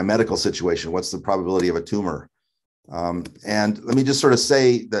in my medical situation, what's the probability of a tumor? And let me just sort of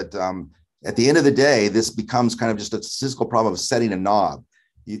say that at the end of the day, this becomes kind of just a statistical problem of setting a knob.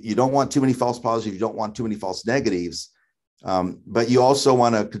 You don't want too many false positives. You don't want too many false negatives. But you also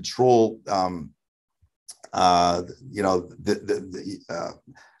want to control,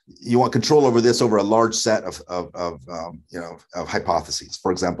 you want control over this over a large set of hypotheses,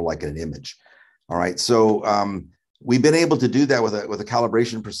 for example, like an image. All right. So we've been able to do that with a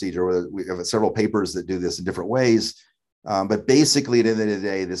calibration procedure. We have several papers that do this in different ways. But basically, at the end of the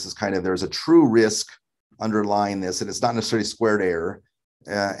day, this is there's a true risk underlying this, and it's not necessarily squared error.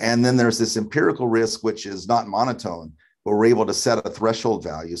 And then there's this empirical risk, which is not monotone, but we're able to set a threshold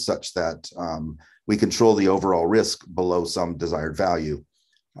value such that we control the overall risk below some desired value.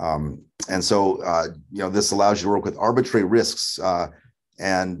 And so, this allows you to work with arbitrary risks.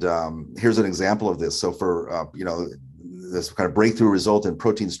 And here's an example of this. So for, this kind of breakthrough result in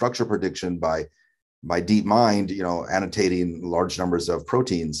protein structure prediction by DeepMind, annotating large numbers of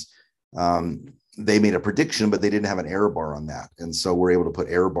proteins, they made a prediction, but they didn't have an error bar on that. And so we're able to put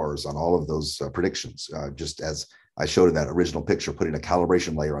error bars on all of those predictions, just as I showed in that original picture, putting a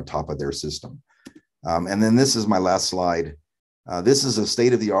calibration layer on top of their system. And then this is my last slide. This is a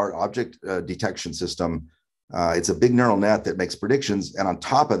state-of-the-art object detection system. It's a big neural net that makes predictions. And on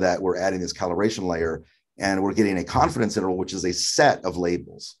top of that, we're adding this calibration layer, and we're getting a confidence interval, which is a set of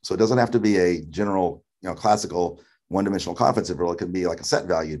labels. So it doesn't have to be a general, classical one-dimensional confidence interval. It can be like a set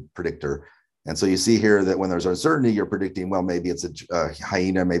value predictor. And so you see here that when there's uncertainty, you're predicting, well, maybe it's a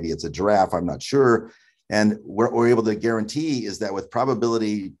hyena, maybe it's a giraffe, I'm not sure. And what we're able to guarantee is that with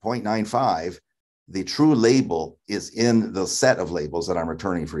probability 0.95, the true label is in the set of labels that I'm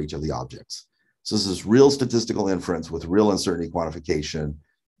returning for each of the objects. So this is real statistical inference with real uncertainty quantification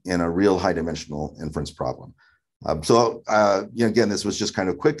in a real high dimensional inference problem. Again, this was just kind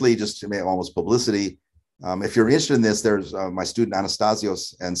of quickly, just to make almost publicity. If you're interested in this, there's my student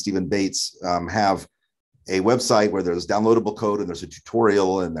Anastasios and Stephen Bates have a website where there's downloadable code and there's a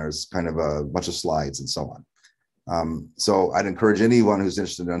tutorial and there's kind of a bunch of slides and so on. So I'd encourage anyone who's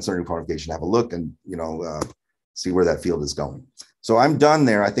interested in uncertainty quantification to have a look and see where that field is going. So I'm done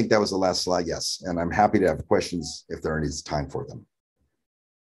there. I think that was the last slide. Yes, and I'm happy to have questions if there is time for them.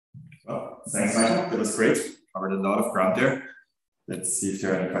 Well, thanks, Michael. That was great. Covered a lot of ground there. Let's see if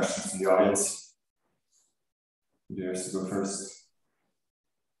there are any questions from the audience. Who dares to go first?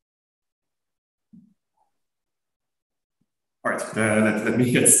 All right, let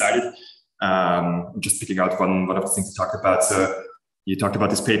me get started. I'm just picking out one of the things you talked about. So you talked about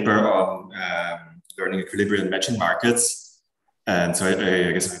this paper on learning equilibrium and matching markets. And so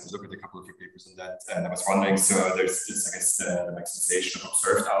I guess I had to look at a couple of your papers on that. And I was wondering, so there's this, I guess, the maximization of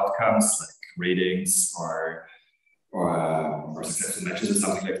observed outcomes like ratings or successful matches or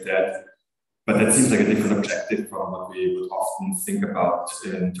something like that. But that seems like a different objective from what we would often think about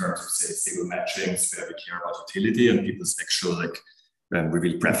in terms of, say, stable matchings, where we care about utility and people's actual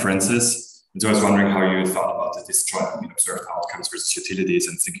revealed preferences. And so I was wondering how you thought about the disjoint between observed outcomes versus utilities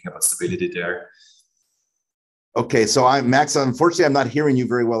and thinking about stability there. Okay, so Max, unfortunately, I'm not hearing you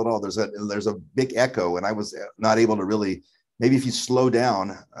very well at all. There's a big echo, and I was not able to really. Maybe if you slow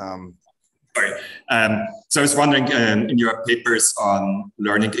down. Sorry. So I was wondering, in your papers on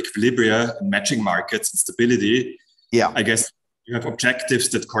learning equilibria and matching markets and stability, yeah, I guess you have objectives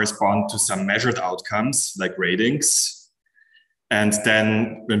that correspond to some measured outcomes like ratings. And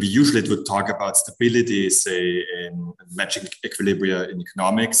then when we usually would talk about stability, say in matching equilibria in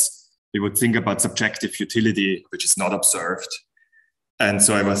economics, we would think about subjective utility, which is not observed. And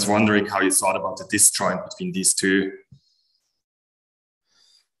so I was wondering how you thought about the disjoint between these two.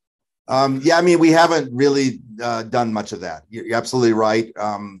 Yeah, I mean, we haven't really done much of that. You're absolutely right.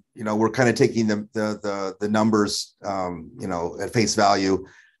 We're kind of taking the numbers, at face value.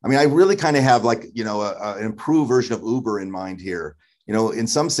 I mean, I really kind of have an improved version of Uber in mind here. In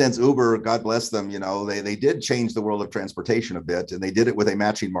some sense, Uber, God bless them, they did change the world of transportation a bit, and they did it with a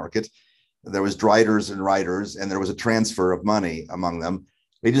matching market. There was drivers and riders, and there was a transfer of money among them.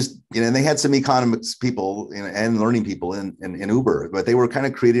 They just, and they had some economics people and learning people in Uber, but they were kind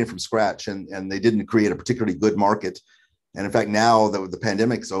of creating it from scratch, and they didn't create a particularly good market. And in fact, now that the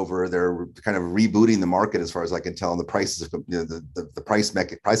pandemic's over, they're kind of rebooting the market, as far as I can tell, and the prices, the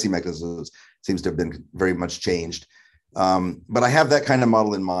pricing mechanisms seems to have been very much changed. But I have that kind of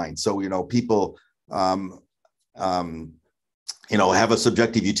model in mind. So, people, have a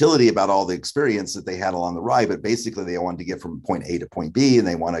subjective utility about all the experience that they had along the ride, but basically they wanted to get from point A to point B, and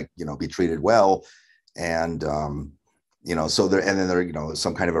they want to, be treated well. And, so there, and then there,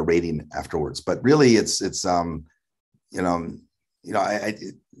 some kind of a rating afterwards, but really I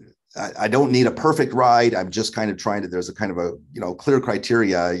don't need a perfect ride. I'm just kind of trying to, there's a kind of a, clear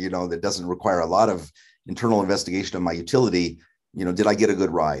criteria, that doesn't require a lot of internal investigation of my utility. Did I get a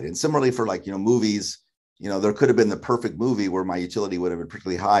good ride? And similarly for movies, there could have been the perfect movie where my utility would have been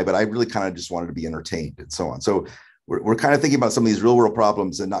particularly high, but I really kind of just wanted to be entertained and so on. So we're kind of thinking about some of these real world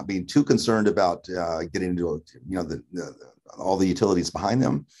problems and not being too concerned about getting into, all the utilities behind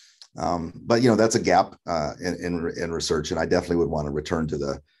them. But, that's a gap in research. And I definitely would want to return to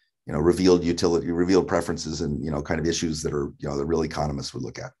the, revealed utility, revealed preferences and, kind of issues that are, the real economists would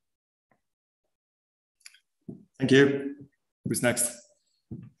look at. Thank you. Who's next?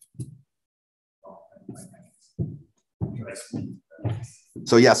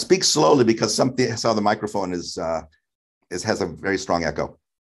 So yeah, speak slowly because something, I saw the microphone has a very strong echo.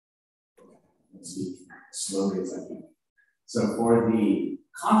 Speak slowly as I can. So for the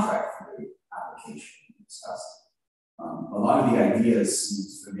contract theory application discussed, a lot of the ideas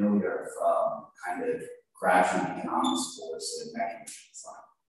seem familiar from kind of graduate economics course in mechanism design,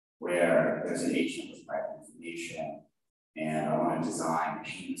 where there's an agent with private information, and I want to design a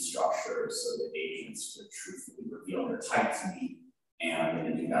payment structure so that agents would truthfully reveal their type to me, and I'm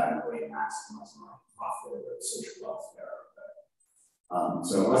going to do that in a way to maximize my profit or social welfare.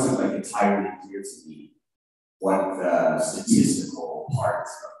 So it wasn't entirely clear to me what the statistical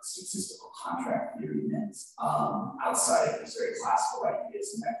parts of the statistical contract theory meant outside of these very classical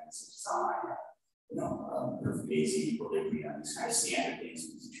ideas and mechanism design, perfect Bayesian equilibrium, these kind of standard things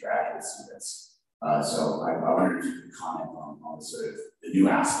we teach graduate students. So I wondered if you could comment on sort of the new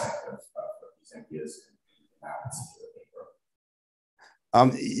aspect of these ideas in that particular paper.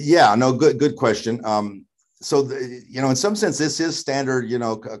 Yeah, no, good question. So, in some sense, this is standard,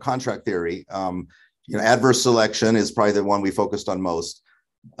 contract theory. Adverse selection is probably the one we focused on most.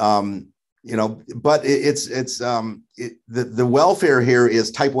 But the welfare here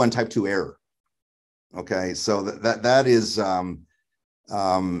is type 1, type 2 error. Okay, so that is, or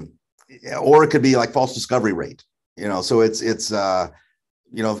it could be like false discovery rate. So it's to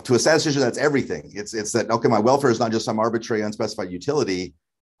a statistician, that's everything. It's that, okay, my welfare is not just some arbitrary unspecified utility.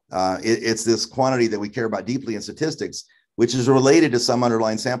 It's this quantity that we care about deeply in statistics, which is related to some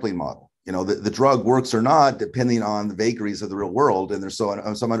underlying sampling model. The drug works or not, depending on the vagaries of the real world. And there's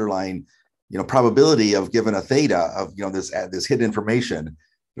some underlying, probability of given a theta of, this hidden information.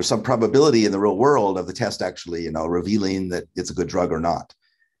 There's some probability in the real world of the test actually, revealing that it's a good drug or not.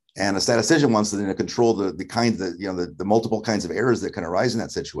 And a statistician wants to control the kinds that, the multiple kinds of errors that can arise in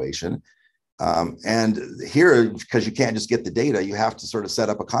that situation. And here, because you can't just get the data, you have to sort of set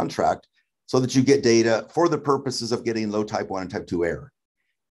up a contract so that you get data for the purposes of getting low type 1 and type 2 error.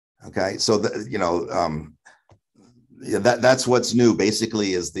 Okay, so that's what's new.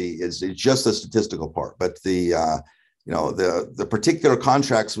 Basically, is just the statistical part, but the particular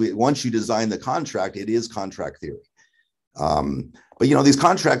contracts. Once you design the contract, it is contract theory. But these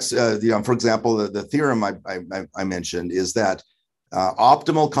contracts, for example, the theorem I mentioned is that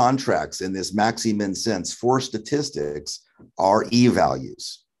optimal contracts in this maxi-min sense for statistics are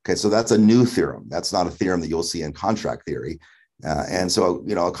e-values. Okay, so that's a new theorem. That's not a theorem that you'll see in contract theory. And so,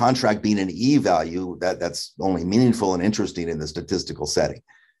 a contract being an e-value, that's only meaningful and interesting in the statistical setting.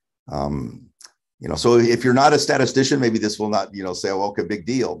 So if you're not a statistician, maybe this will not, say, oh, okay, big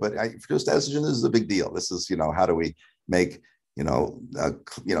deal. But if you're a statistician, this is a big deal. This is, how do we make,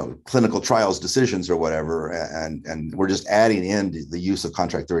 clinical trials decisions or whatever. And we're just adding in the use of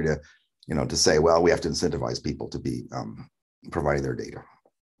contract theory to, to say, well, we have to incentivize people to be providing their data.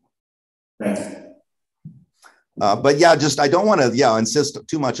 Thanks. But yeah, I don't want to, insist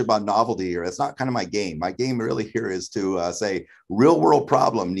too much about novelty here. That's not kind of my game. My game really here is to say real world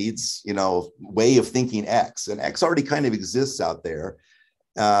problem needs, way of thinking X, and X already kind of exists out there.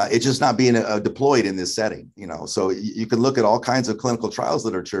 It's just not being deployed in this setting, So you can look at all kinds of clinical trials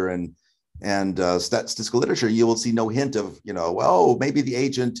literature and statistical literature. You will see no hint of, well, maybe the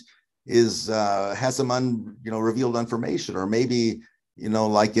agent has some revealed information, or maybe,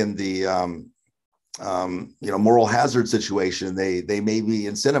 like in the moral hazard situation, they may be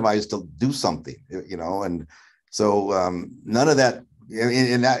incentivized to do something, and so none of that.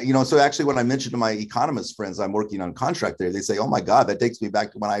 In that, so actually when I mentioned to my economist friends I'm working on contract theory, they say, oh my God, that takes me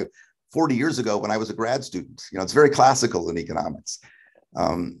back to 40 years ago when I was a grad student. It's very classical in economics.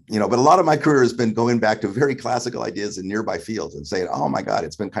 But a lot of my career has been going back to very classical ideas in nearby fields and saying, oh my God,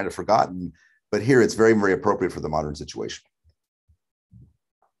 it's been kind of forgotten, but here it's very, very appropriate for the modern situation.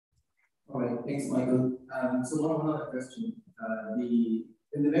 Thanks, Michael. So one other question.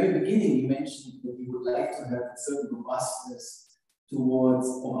 In the very beginning, you mentioned that you would like to have a certain robustness towards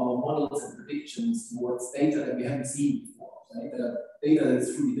our models and predictions towards data that we haven't seen before, right? Data that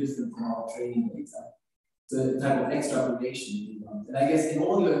is truly different from our training data. The type of extrapolation you want. And I guess in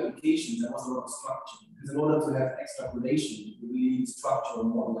all your applications, there was a lot of structure. Because in order to have extrapolation, you really need structural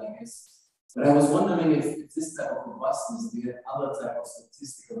model, I guess. But I was wondering if this type of robustness, we had other type of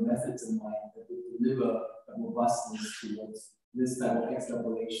statistical methods in mind that would deliver a robustness towards this type of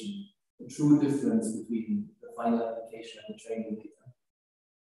extrapolation, the true difference between the final application and the training data.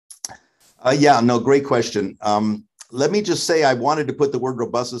 Yeah, no, great question. Let me just say I wanted to put the word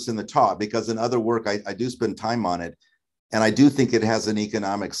robustness in the top because in other work, I do spend time on it. And I do think it has an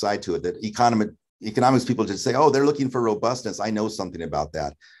economic side to it that economics people just say, oh, they're looking for robustness. I know something about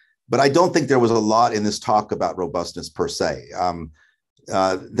that. But I don't think there was a lot in this talk about robustness per se.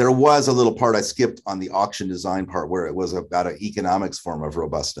 There was a little part I skipped on the auction design part where it was about an economics form of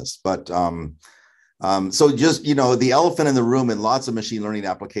robustness. But so just, the elephant in the room in lots of machine learning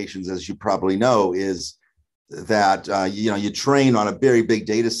applications, as you probably know, is that, you train on a very big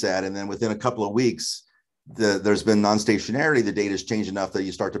data set. And then within a couple of weeks, there's been non-stationarity. The data has changed enough that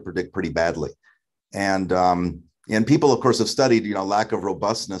you start to predict pretty badly. And people, of course, have studied, lack of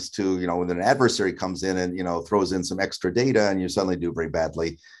robustness to, when an adversary comes in and, throws in some extra data and you suddenly do very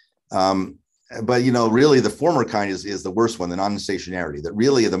badly. But, really the former kind is the worst one, the non-stationarity, that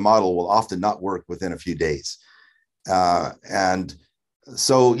really the model will often not work within a few days. And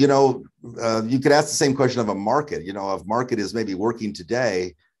so, you could ask the same question of a market, if market is maybe working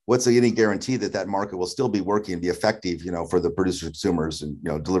today, what's any guarantee that that market will still be working and be effective, for the producers, consumers and,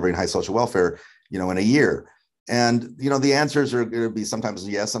 delivering high social welfare, in a year? And, the answers are going to be sometimes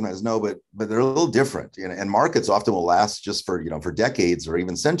yes, sometimes no, but they're a little different. And markets often will last just for, for decades or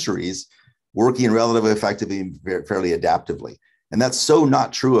even centuries, working relatively effectively and fairly adaptively. And that's so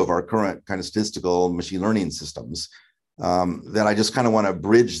not true of our current kind of statistical machine learning systems that I just kind of want to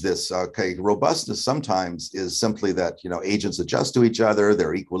bridge this. Okay, robustness sometimes is simply that, agents adjust to each other, there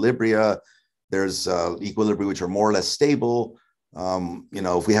are equilibria, there's equilibria which are more or less stable.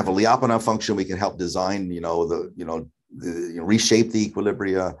 If we have a Lyapunov function, we can help design, reshape the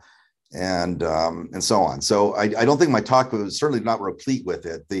equilibria and so on. So I don't think my talk was certainly not replete with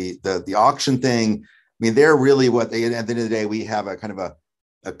it. The auction thing, they're really at the end of the day, we have a kind of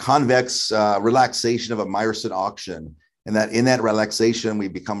a convex relaxation of a Meyerson auction. And that in that relaxation, we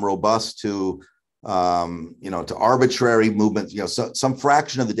become robust to, to arbitrary movements. So some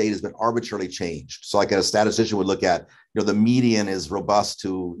fraction of the data has been arbitrarily changed. So like a statistician would look at, the median is robust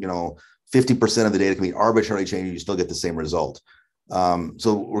to, 50% of the data can be arbitrarily changed and you still get the same result.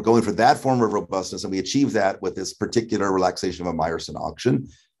 So we're going for that form of robustness, and we achieve that with this particular relaxation of a Meyerson auction.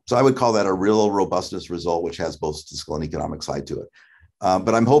 So I would call that a real robustness result, which has both statistical and economic side to it.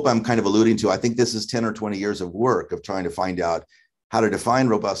 But I'm kind of alluding to, I think this is 10 or 20 years of work of trying to find out how to define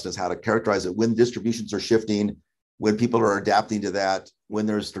robustness, how to characterize it when distributions are shifting, when people are adapting to that, when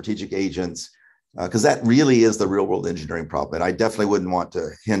there's strategic agents, because that really is the real world engineering problem. And I definitely wouldn't want to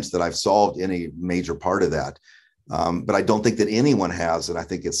hint that I've solved any major part of that. But I don't think that anyone has. And I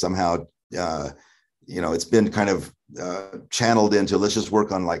think it's somehow, it's been kind of channeled into, let's just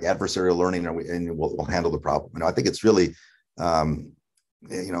work on like adversarial learning and we'll handle the problem. I think it's really,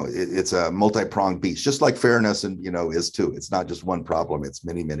 it's a multi-pronged beast, just like fairness and, is too. It's not just one problem, it's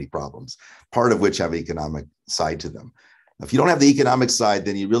many, many problems, part of which have economic side to them. If you don't have the economic side,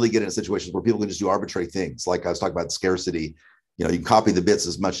 then you really get into situations where people can just do arbitrary things. Like I was talking about scarcity, you can copy the bits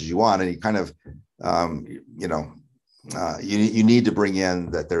as much as you want, and you kind of, you need to bring in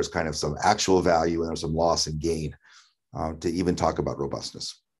that there's kind of some actual value and there's some loss and gain to even talk about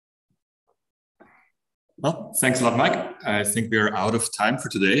robustness. Well, thanks a lot, Mike. I think we are out of time for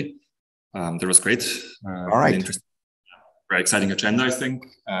today. That was great. All right. Interesting, very exciting agenda, I think.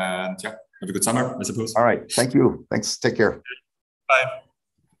 And yeah, have a good summer, I suppose. All right. Thank you. Thanks. Take care. Bye.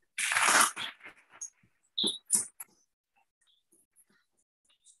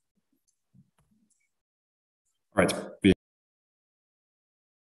 All right.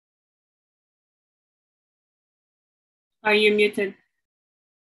 Are you muted?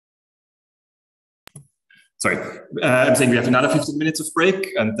 Sorry, I'm saying we have another 15 minutes of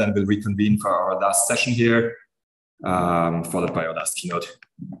break and then we'll reconvene for our last session here, followed by our last keynote.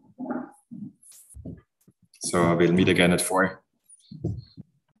 So we'll meet again at 4.